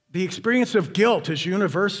 the experience of guilt is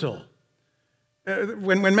universal.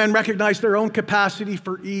 When men recognize their own capacity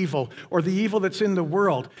for evil or the evil that's in the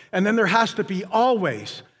world, and then there has to be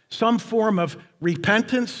always some form of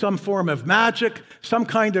repentance, some form of magic, some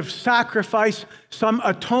kind of sacrifice, some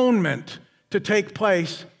atonement to take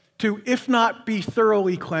place to, if not be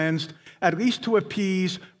thoroughly cleansed, at least to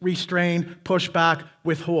appease, restrain, push back,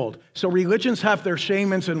 withhold. So religions have their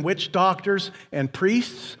shamans and witch doctors and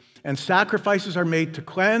priests, and sacrifices are made to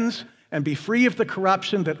cleanse and be free of the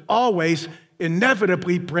corruption that always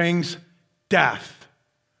inevitably brings death,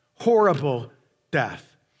 horrible death.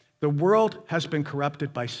 The world has been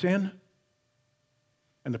corrupted by sin,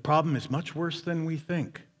 and the problem is much worse than we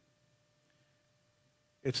think.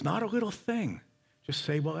 It's not a little thing. Just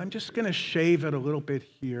say, well, I'm just going to shave it a little bit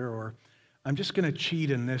here, or I'm just going to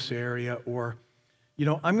cheat in this area, or,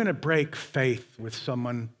 I'm going to break faith with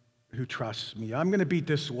someone who trusts me. I'm going to be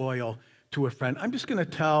disloyal to a friend. I'm just going to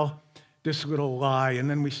tell this little lie, and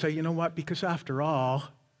then we say, you know what, because after all,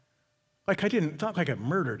 it's not like I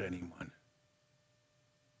murdered anyone.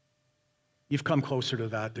 You've come closer to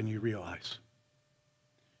that than you realize.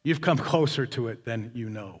 You've come closer to it than you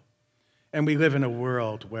know. And we live in a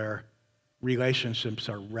world where relationships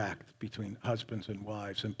are wrecked between husbands and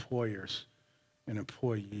wives, employers and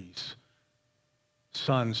employees,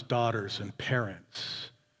 sons, daughters, and parents,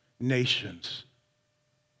 nations,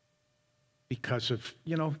 because of,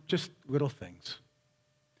 just little things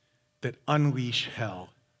that unleash hell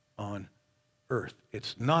on earth.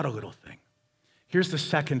 It's not a little thing. Here's the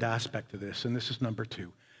second aspect of this, and this is number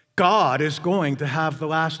 2. God is going to have the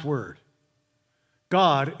last word.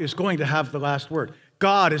 God is going to have the last word.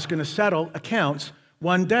 God is going to settle accounts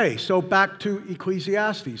one day. So back to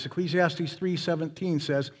Ecclesiastes. Ecclesiastes 3:17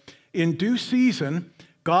 says, in due season,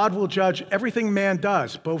 God will judge everything man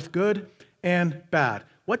does, both good and bad.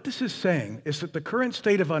 What this is saying is that the current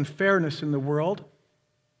state of unfairness in the world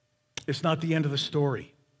is not the end of the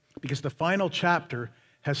story, because the final chapter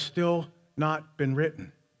has still not been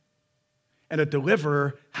written, and a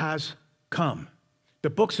deliverer has come. The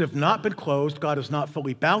books have not been closed. God has not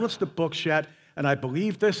fully balanced the books yet, and I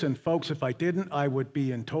believe this, and folks, if I didn't, I would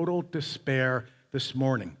be in total despair this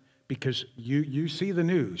morning, because you see the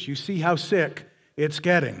news. You see how sick it's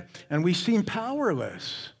getting, and we seem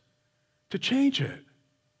powerless to change it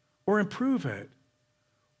or improve it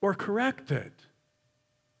or correct it.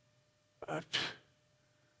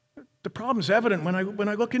 The problem's evident when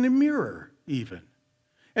I look in the mirror, even.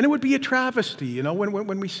 And it would be a travesty,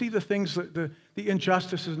 when we see the things, the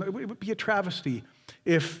injustices, it would be a travesty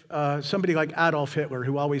if somebody like Adolf Hitler,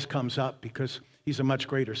 who always comes up because he's a much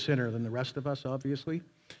greater sinner than the rest of us, obviously.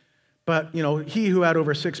 But, he who had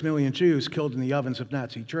over 6 million Jews killed in the ovens of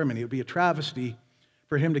Nazi Germany, it would be a travesty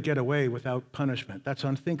for him to get away without punishment. That's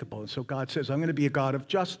unthinkable. And so God says, I'm going to be a God of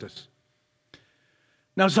justice.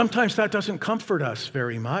 Now, sometimes that doesn't comfort us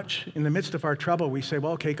very much. In the midst of our trouble, we say,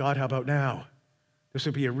 well, okay, God, how about now? This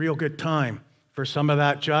would be a real good time for some of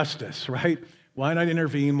that justice, right? Why not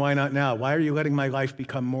intervene? Why not now? Why are you letting my life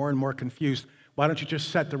become more and more confused? Why don't you just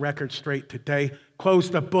set the record straight today, close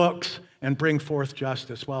the books, and bring forth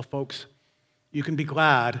justice? Well, folks, you can be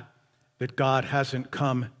glad that God hasn't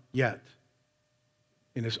come yet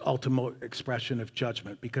in his ultimate expression of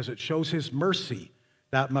judgment, because it shows his mercy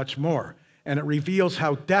that much more. And it reveals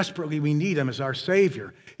how desperately we need him as our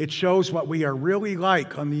Savior. It shows what we are really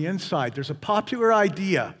like on the inside. There's a popular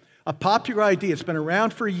idea, it's been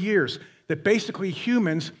around for years, that basically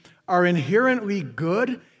humans are inherently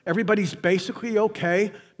good. Everybody's basically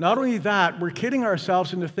okay. Not only that, we're kidding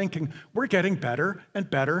ourselves into thinking we're getting better and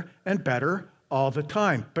better and better all the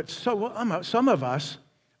time. But some of us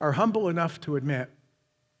are humble enough to admit,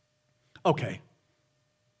 okay,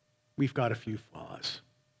 we've got a few flaws.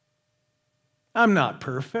 I'm not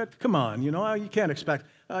perfect. Come on, you can't expect.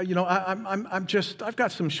 I've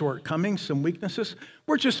got some shortcomings, some weaknesses.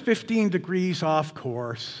 We're just 15 degrees off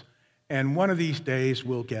course, and one of these days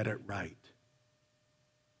we'll get it right.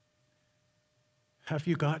 Have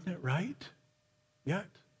you gotten it right yet?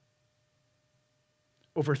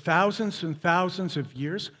 Over thousands and thousands of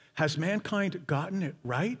years, has mankind gotten it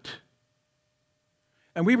right?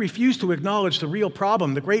 And we refuse to acknowledge the real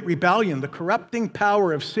problem, the great rebellion, the corrupting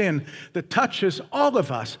power of sin that touches all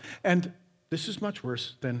of us. And this is much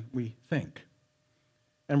worse than we think.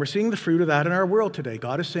 And we're seeing the fruit of that in our world today.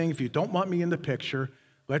 God is saying, if you don't want me in the picture,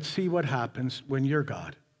 let's see what happens when you're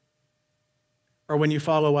God or when you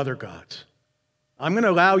follow other gods. I'm going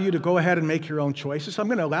to allow you to go ahead and make your own choices. I'm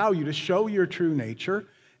going to allow you to show your true nature,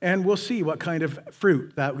 and we'll see what kind of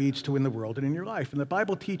fruit that leads to in the world and in your life. And the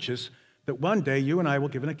Bible teaches that one day you and I will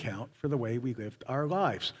give an account for the way we lived our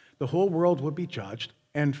lives. The whole world will be judged,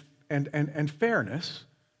 and fairness,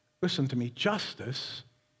 listen to me, justice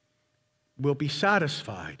will be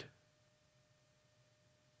satisfied.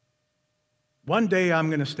 One day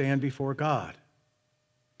I'm going to stand before God.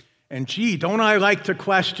 And gee, don't I like to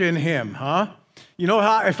question him, huh? You know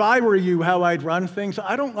how, if I were you, how I'd run things?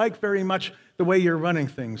 I don't like very much the way you're running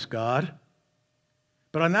things, God.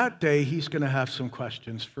 But on that day, he's going to have some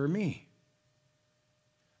questions for me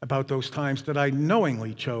about those times that I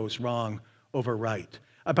knowingly chose wrong over right,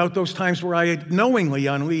 about those times where I had knowingly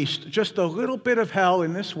unleashed just a little bit of hell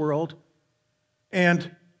in this world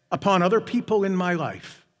and upon other people in my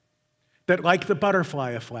life that, like the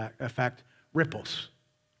butterfly effect, ripples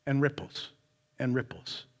and ripples and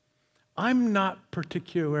ripples. I'm not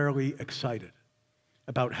particularly excited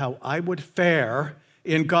about how I would fare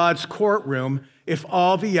in God's courtroom if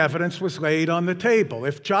all the evidence was laid on the table,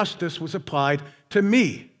 if justice was applied to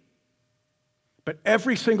me. But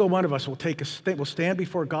every single one of us will stand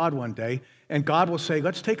before God one day, and God will say,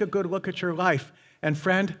 let's take a good look at your life. And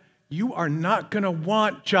friend, you are not going to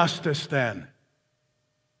want justice then.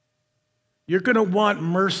 You're going to want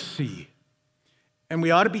mercy. And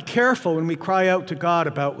we ought to be careful when we cry out to God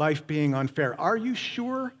about life being unfair. Are you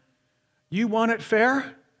sure you want it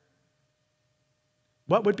fair?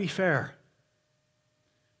 What would be fair?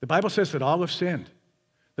 The Bible says that all have sinned.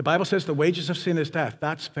 The Bible says the wages of sin is death.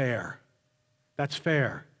 That's fair. That's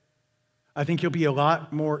fair. I think you'll be a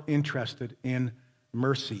lot more interested in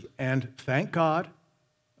mercy. And thank God,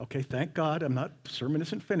 okay, thank God, sermon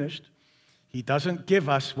isn't finished. He doesn't give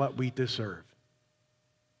us what we deserve.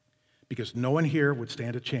 Because no one here would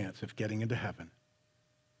stand a chance of getting into heaven.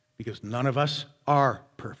 Because none of us are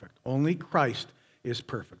perfect. Only Christ is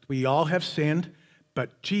perfect. We all have sinned,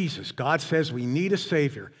 but Jesus, God says we need a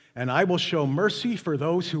Savior. And I will show mercy for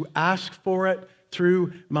those who ask for it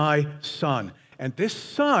through my Son. And this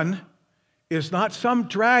Son is not some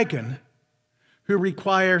dragon who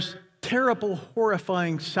requires terrible,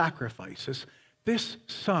 horrifying sacrifices. This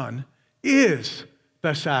Son is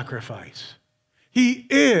the sacrifice. He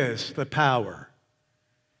is the power.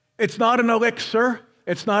 It's not an elixir.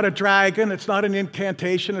 It's not a dragon. It's not an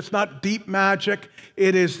incantation. It's not deep magic.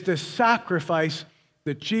 It is the sacrifice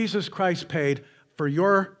that Jesus Christ paid for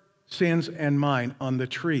your sins and mine on the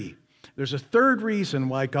tree. There's a third reason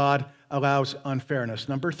why God allows unfairness.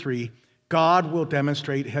 Number 3, God will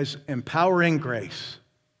demonstrate his empowering grace.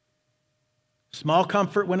 Small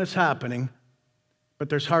comfort when it's happening, but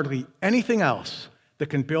there's hardly anything else that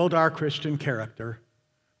can build our Christian character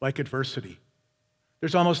like adversity.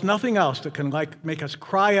 There's almost nothing else that can make us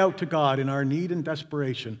cry out to God in our need and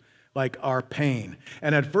desperation like our pain.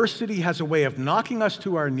 And adversity has a way of knocking us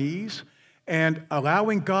to our knees and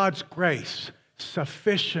allowing God's grace,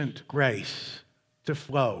 sufficient grace, to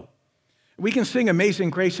flow. We can sing Amazing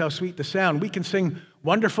Grace, how sweet the sound. We can sing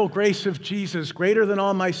Wonderful Grace of Jesus, greater than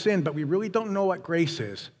all my sin, but we really don't know what grace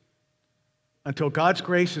is until God's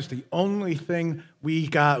grace is the only thing we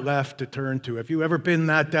got left to turn to. Have you ever been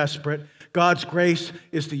that desperate? God's grace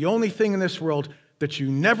is the only thing in this world that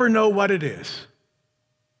you never know what it is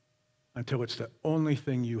until it's the only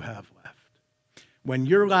thing you have left. When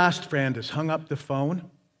your last friend has hung up the phone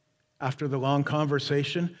after the long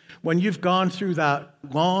conversation, when you've gone through that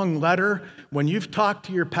long letter, when you've talked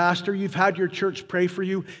to your pastor, you've had your church pray for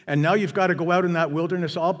you, and now you've got to go out in that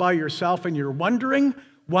wilderness all by yourself, and you're wondering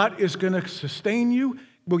what is going to sustain you.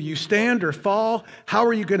 Will you stand or fall? How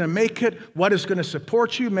are you going to make it? What is going to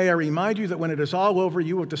support you? May I remind you that when it is all over,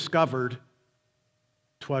 you have discovered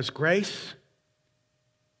 'twas grace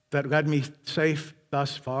that led me safe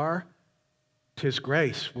thus far. 'Tis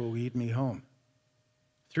grace will lead me home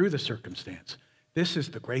through the circumstance. This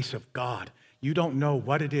is the grace of God. You don't know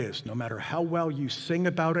what it is, no matter how well you sing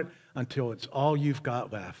about it, until it's all you've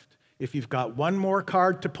got left. if you've got one more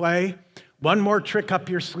card to play, one more trick up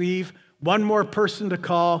your sleeve, one more person to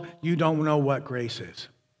call, you don't know what grace is.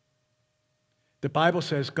 The Bible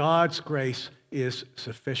says God's grace is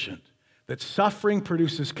sufficient, that suffering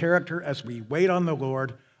produces character as we wait on the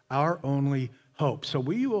Lord, our only hope. So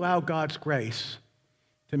will you allow God's grace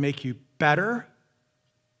to make you better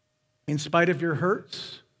in spite of your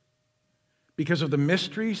hurts, because of the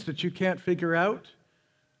mysteries that you can't figure out?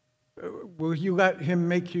 Will you let him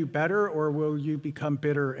make you better, or will you become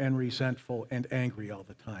bitter and resentful and angry all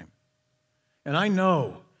the time? And I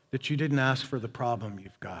know that you didn't ask for the problem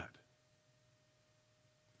you've got.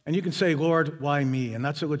 And you can say, Lord, why me? And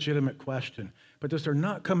that's a legitimate question. But does there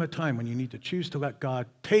not come a time when you need to choose to let God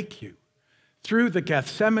take you through the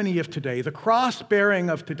Gethsemane of today, the cross-bearing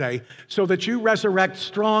of today, so that you resurrect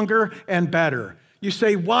stronger and better? You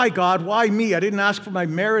say, why, God? Why me? I didn't ask for my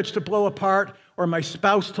marriage to blow apart or my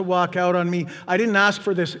spouse to walk out on me. I didn't ask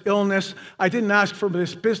for this illness. I didn't ask for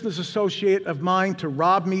this business associate of mine to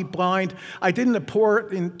rob me blind. I didn't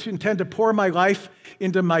intend to pour my life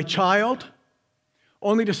into my child,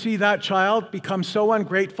 only to see that child become so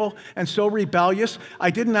ungrateful and so rebellious.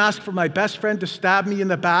 I didn't ask for my best friend to stab me in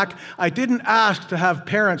the back. I didn't ask to have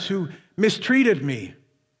parents who mistreated me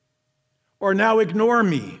or now ignore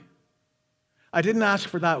me. I didn't ask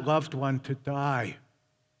for that loved one to die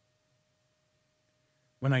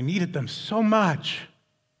when I needed them so much.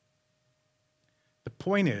 The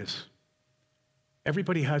point is,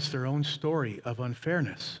 everybody has their own story of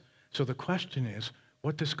unfairness. So the question is,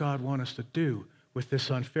 what does God want us to do with this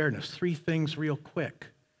unfairness? 3 things real quick.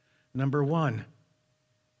 Number 1,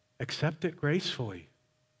 accept it gracefully.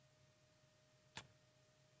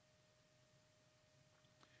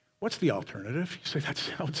 What's the alternative? You say, that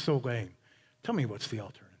sounds so lame. Tell me, what's the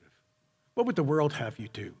alternative? What would the world have you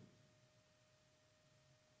do?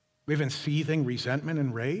 Live in seething resentment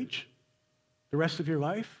and rage the rest of your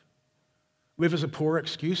life? Live as a poor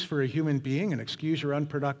excuse for a human being and excuse your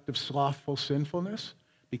unproductive, slothful sinfulness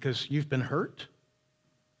because you've been hurt?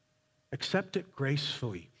 Accept it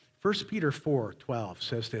gracefully. 1 Peter 4:12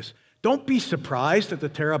 says this, don't be surprised at the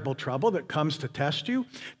terrible trouble that comes to test you.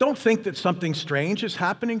 Don't think that something strange is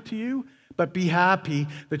happening to you, but be happy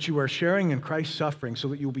that you are sharing in Christ's suffering so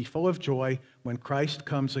that you'll be full of joy when Christ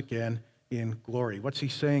comes again in glory. What's he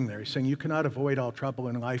saying there? He's saying you cannot avoid all trouble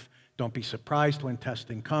in life. Don't be surprised when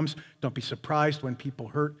testing comes. Don't be surprised when people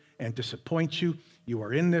hurt and disappoint you. You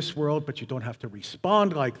are in this world, but you don't have to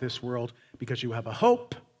respond like this world because you have a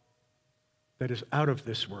hope that is out of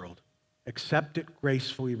this world. Accept it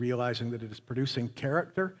gracefully, realizing that it is producing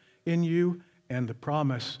character in you and the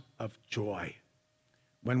promise of joy.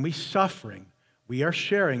 When we're suffering, we are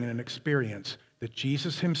sharing in an experience that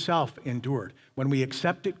Jesus himself endured. When we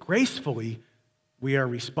accept it gracefully, we are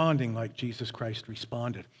responding like Jesus Christ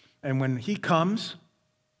responded. And when he comes,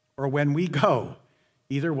 or when we go,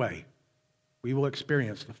 either way, we will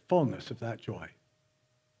experience the fullness of that joy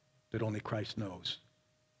that only Christ knows.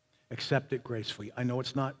 Accept it gracefully. I know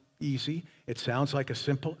it's not easy. It sounds like a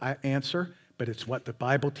simple answer, but it's what the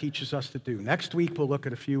Bible teaches us to do. Next week, we'll look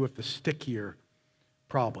at a few of the stickier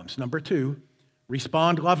problems. Number 2,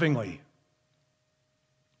 respond lovingly.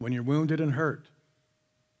 When you're wounded and hurt,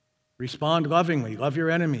 respond lovingly. Love your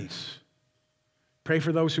enemies. Pray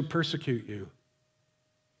for those who persecute you.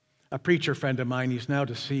 A preacher friend of mine, he's now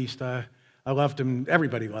deceased. I loved him.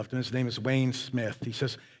 Everybody loved him. His name is Wayne Smith. He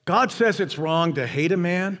says, God says it's wrong to hate a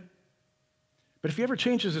man, but if he ever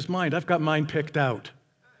changes his mind, I've got mine picked out.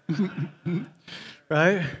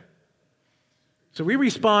 Right? So we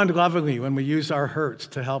respond lovingly when we use our hurts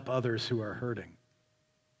to help others who are hurting.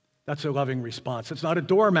 That's a loving response. It's not a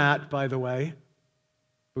doormat, by the way,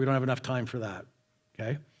 but we don't have enough time for that.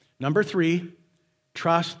 Okay? Number 3,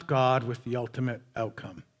 trust God with the ultimate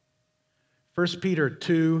outcome. 1 Peter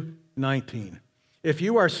 2:19. If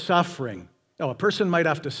you are suffering, a person might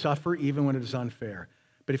have to suffer even when it is unfair,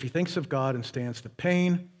 but if he thinks of God and stands the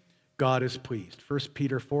pain, God is pleased. 1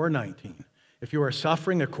 Peter 4:19. If you are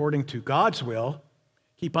suffering according to God's will,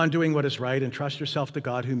 keep on doing what is right and trust yourself to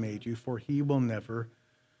God who made you, for he will never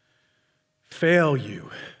fail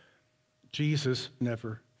you. Jesus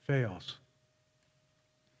never fails.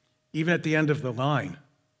 Even at the end of the line.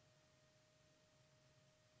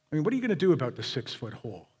 I mean, what are you going to do about the 6-foot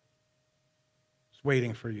hole? It's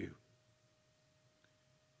waiting for you.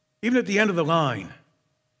 Even at the end of the line,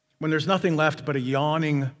 when there's nothing left but a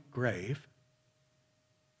yawning grave,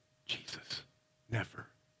 Jesus never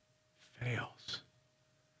fails.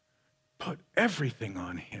 Put everything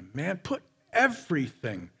on him, man. Put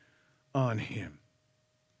everything on him.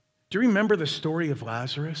 Do you remember the story of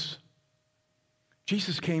Lazarus?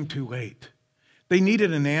 Jesus came too late. They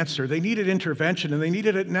needed an answer. They needed intervention, and they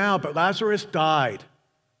needed it now, but Lazarus died.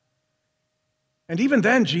 And even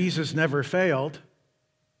then, Jesus never failed.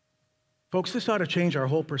 Folks, this ought to change our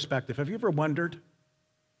whole perspective. Have you ever wondered,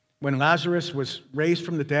 when Lazarus was raised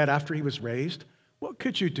from the dead, after he was raised, what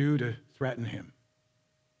could you do to threaten him?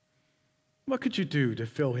 What could you do to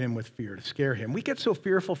fill him with fear, to scare him? We get so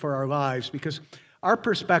fearful for our lives because our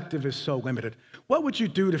perspective is so limited. What would you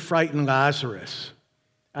do to frighten Lazarus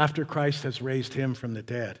after Christ has raised him from the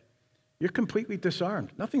dead? You're completely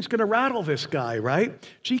disarmed. Nothing's going to rattle this guy, right?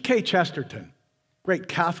 G.K. Chesterton, great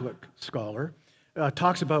Catholic scholar,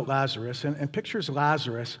 talks about Lazarus and pictures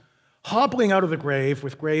Lazarus hobbling out of the grave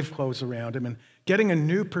with grave clothes around him and getting a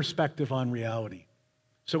new perspective on reality.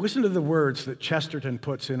 So listen to the words that Chesterton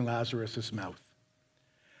puts in Lazarus' mouth.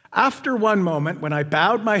 After one moment, when I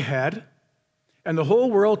bowed my head and the whole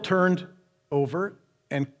world turned over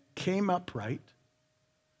and came upright,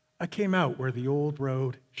 I came out where the old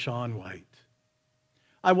road shone white.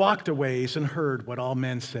 I walked a ways and heard what all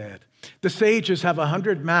men said. The sages have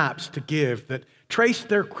 100 maps to give that trace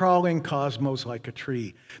their crawling cosmos like a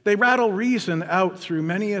tree. They rattle reason out through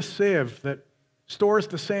many a sieve that stores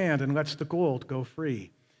the sand and lets the gold go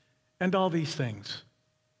free. And all these things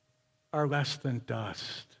are less than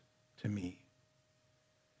dust to me,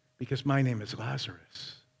 because my name is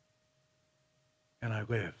Lazarus, and I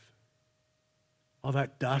live. All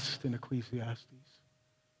that dust in Ecclesiastes,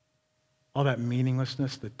 all that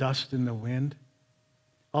meaninglessness, the dust in the wind,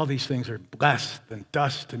 all these things are less than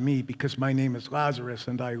dust to me because my name is Lazarus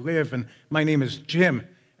and I live, and my name is Jim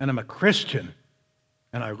and I'm a Christian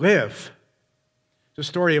and I live. The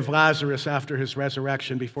story of Lazarus after his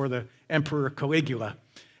resurrection before the Emperor Caligula.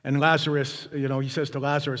 And Lazarus, he says to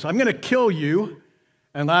Lazarus, I'm going to kill you.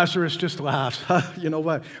 And Lazarus just laughs. You know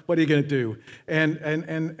what? What are you going to do?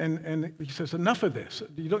 And he says, enough of this.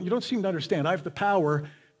 You don't seem to understand. I have the power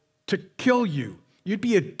to kill you. You'd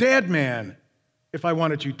be a dead man if I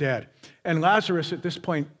wanted you dead. And Lazarus at this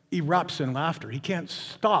point erupts in laughter. He can't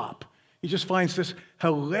stop. He just finds this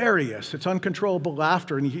hilarious. It's uncontrollable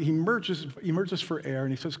laughter. And he emerges for air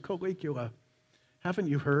and he says, Caligula, haven't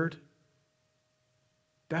you heard?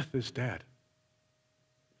 Death is dead.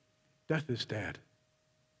 Death is dead.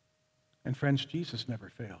 And friends, Jesus never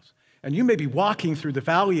fails. And you may be walking through the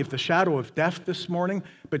valley of the shadow of death this morning,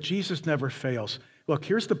 but Jesus never fails. Look,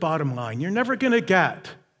 here's the bottom line. You're never going to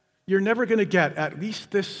get, at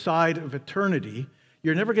least this side of eternity,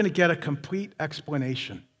 you're never going to get a complete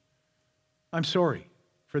explanation. I'm sorry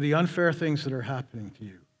for the unfair things that are happening to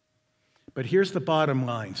you. But here's the bottom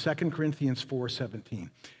line, 2 Corinthians 4:17.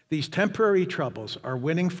 These temporary troubles are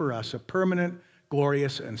winning for us a permanent,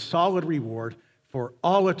 glorious, and solid reward for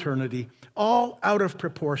all eternity, all out of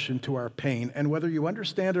proportion to our pain. And whether you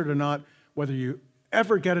understand it or not, whether you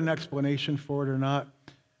ever get an explanation for it or not,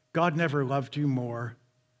 God never loved you more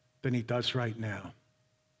than he does right now.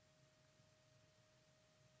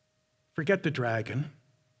 Forget the dragon.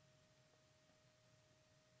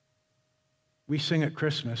 We sing at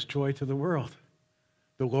Christmas, joy to the world.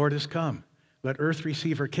 The Lord is come. Let earth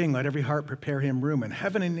receive her king. Let every heart prepare him room. And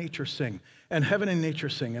heaven and nature sing. And heaven and nature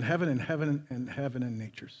sing. And heaven and heaven and heaven and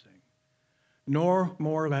nature sing. Nor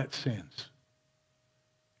more let sins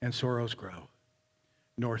and sorrows grow,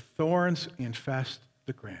 nor thorns infest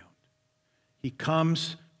the ground. He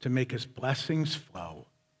comes to make his blessings flow,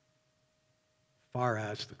 far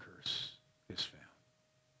as the curse is found.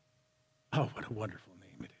 Oh, what a wonderful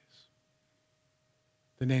name it is.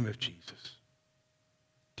 The name of Jesus.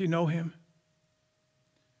 Do you know him?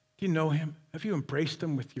 Do you know him? Have you embraced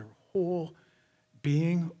him with your whole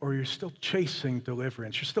being, or you're still chasing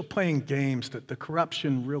deliverance? You're still playing games that the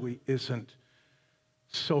corruption really isn't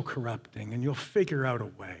so corrupting, and you'll figure out a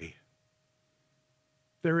way.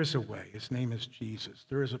 There is a way. His name is Jesus.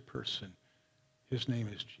 There is a person. His name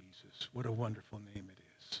is Jesus. What a wonderful name it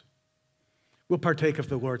is. We'll partake of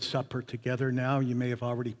the Lord's Supper together now. You may have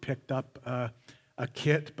already picked up a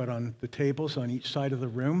kit, but on the tables on each side of the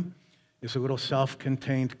room is a little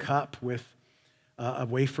self-contained cup with a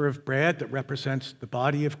wafer of bread that represents the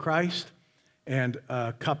body of Christ and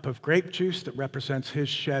a cup of grape juice that represents his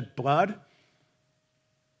shed blood.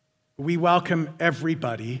 We welcome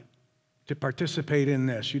everybody to participate in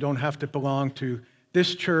this. You don't have to belong to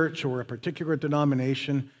this church or a particular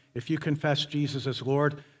denomination. If you confess Jesus as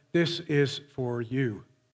Lord, this is for you.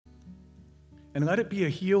 And let it be a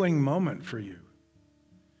healing moment for you.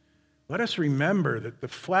 Let us remember that the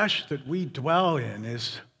flesh that we dwell in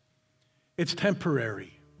it's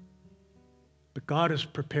temporary. But God has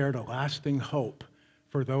prepared a lasting hope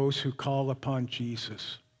for those who call upon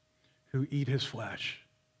Jesus, who eat his flesh,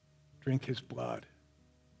 drink his blood.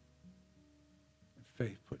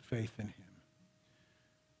 faith, put faith in him.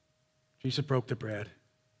 Jesus broke the bread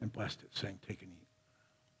and blessed it, saying, take and eat.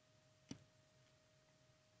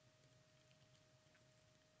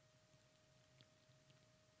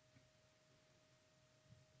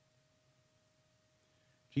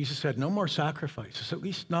 Jesus said, no more sacrifices, at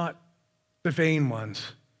least not the vain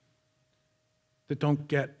ones that don't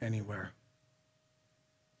get anywhere,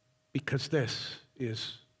 because this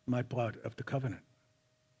is my blood of the covenant,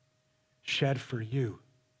 shed for you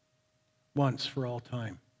once for all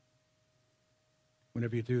time.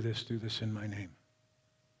 Whenever you do this in my name.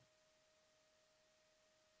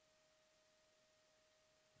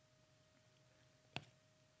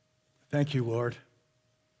 Thank you, Lord,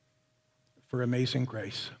 for amazing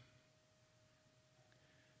grace.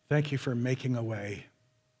 Thank you for making a way.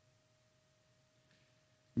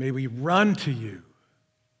 May we run to you.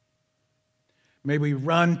 May we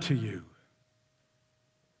run to you.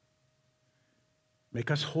 Make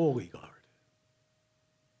us holy, Lord.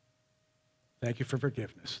 Thank you for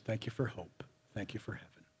forgiveness. Thank you for hope. Thank you for heaven.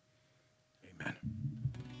 Amen.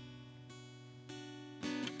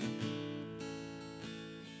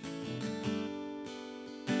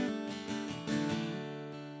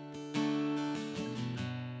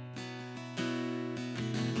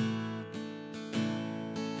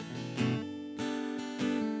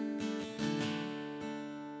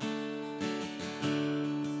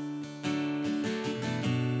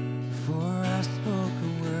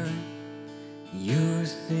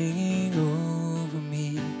 Singing over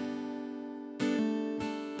me.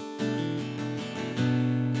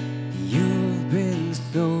 You've been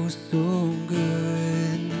so, so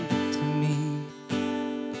good to me.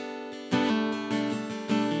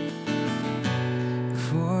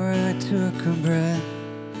 Before I took a breath,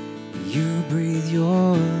 you breathed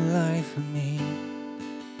your life in me.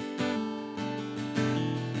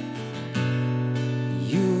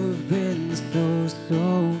 You've been so,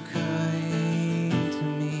 so kind.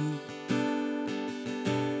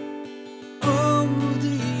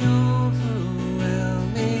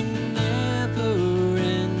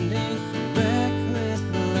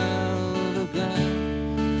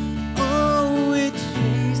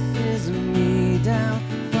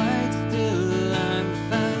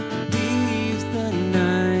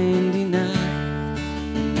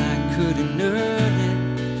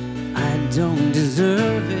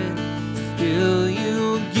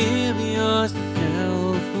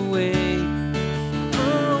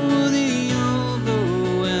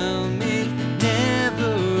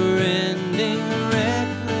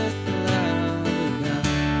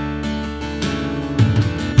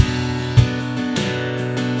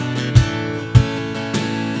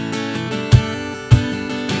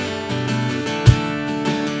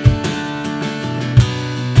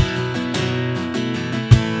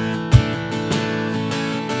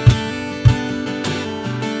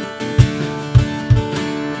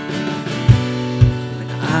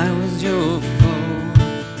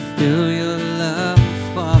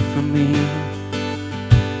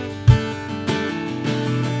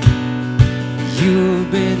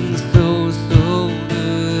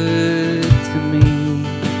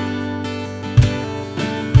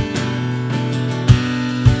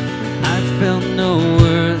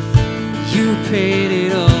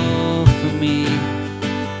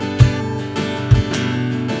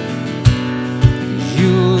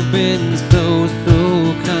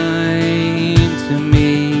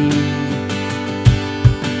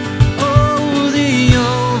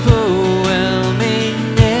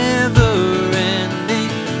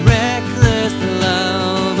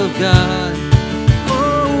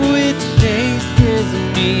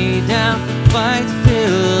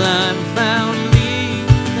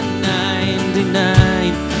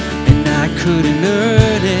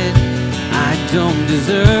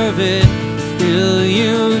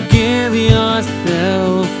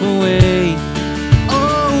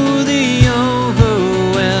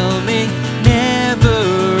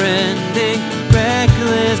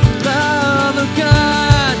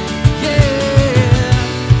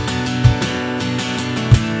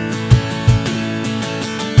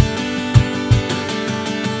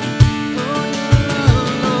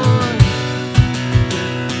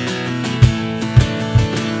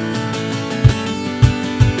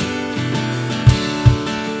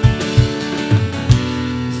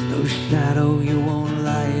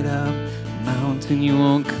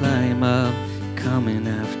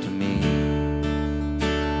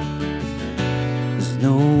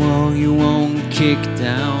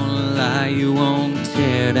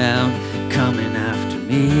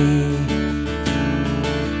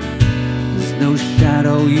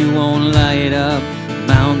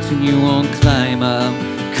 mountain you won't climb up,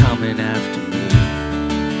 coming after me.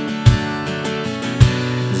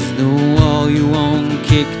 There's no wall you won't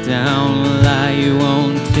kick down, lie you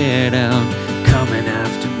won't tear down, coming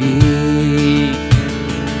after me.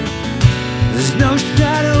 There's no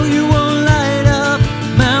shadow you won't light up,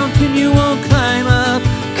 mountain you won't climb up,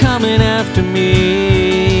 coming after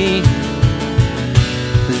me.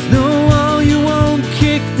 There's no wall you won't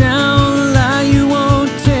kick down, lie you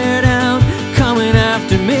won't tear down, coming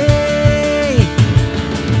after me.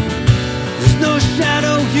 There's no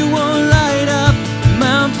shadow you won't light up,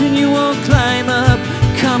 mountain you won't climb up,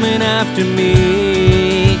 coming after me.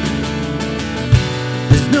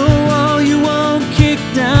 There's no wall you won't kick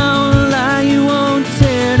down, lie you won't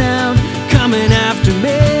tear down, coming after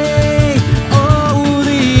me. Oh,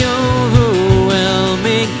 the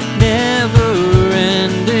overwhelming,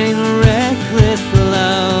 never-ending, reckless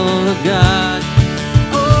love of God.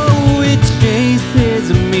 Oh, it chases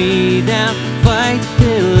me down, fights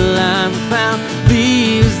till I'm found,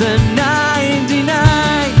 leaves the 99,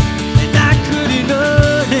 and I couldn't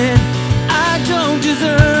earn it, I don't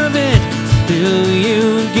deserve it, still you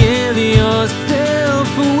give yourself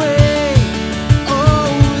away.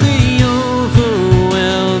 Oh, the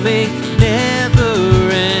overwhelming,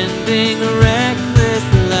 never-ending, reckless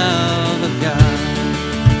love of God.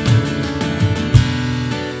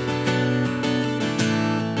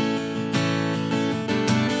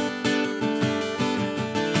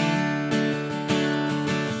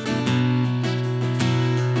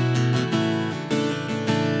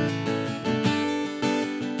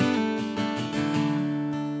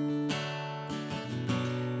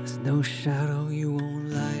 There's no shadow you won't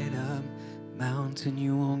light up, mountain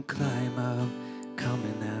you won't climb up,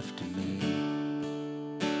 coming after me.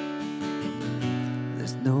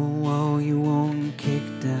 There's no wall you won't kick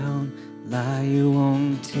down, lie you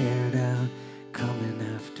won't tear down, coming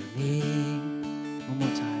after me. One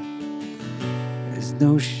more time. There's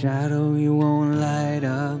no shadow you won't light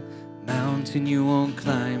up, mountain you won't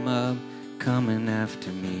climb up, coming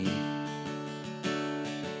after me.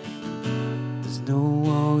 There's no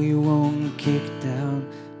wall you won't kick down,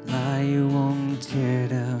 lie you won't tear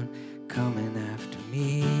down, coming after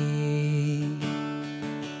me.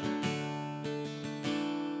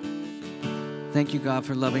 Thank you, God,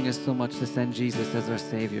 for loving us so much to send Jesus as our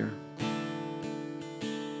Savior.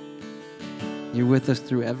 You're with us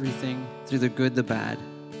through everything, through the good, the bad.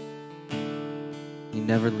 You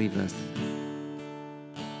never leave us.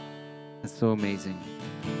 That's so amazing.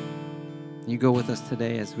 You go with us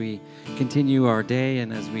today as we continue our day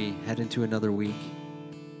and as we head into another week.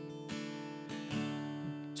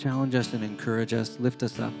 Challenge us and encourage us. Lift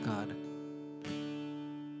us up, God.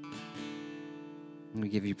 And we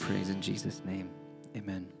give you praise in Jesus' name.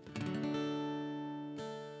 Amen.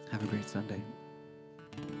 Have a great Sunday.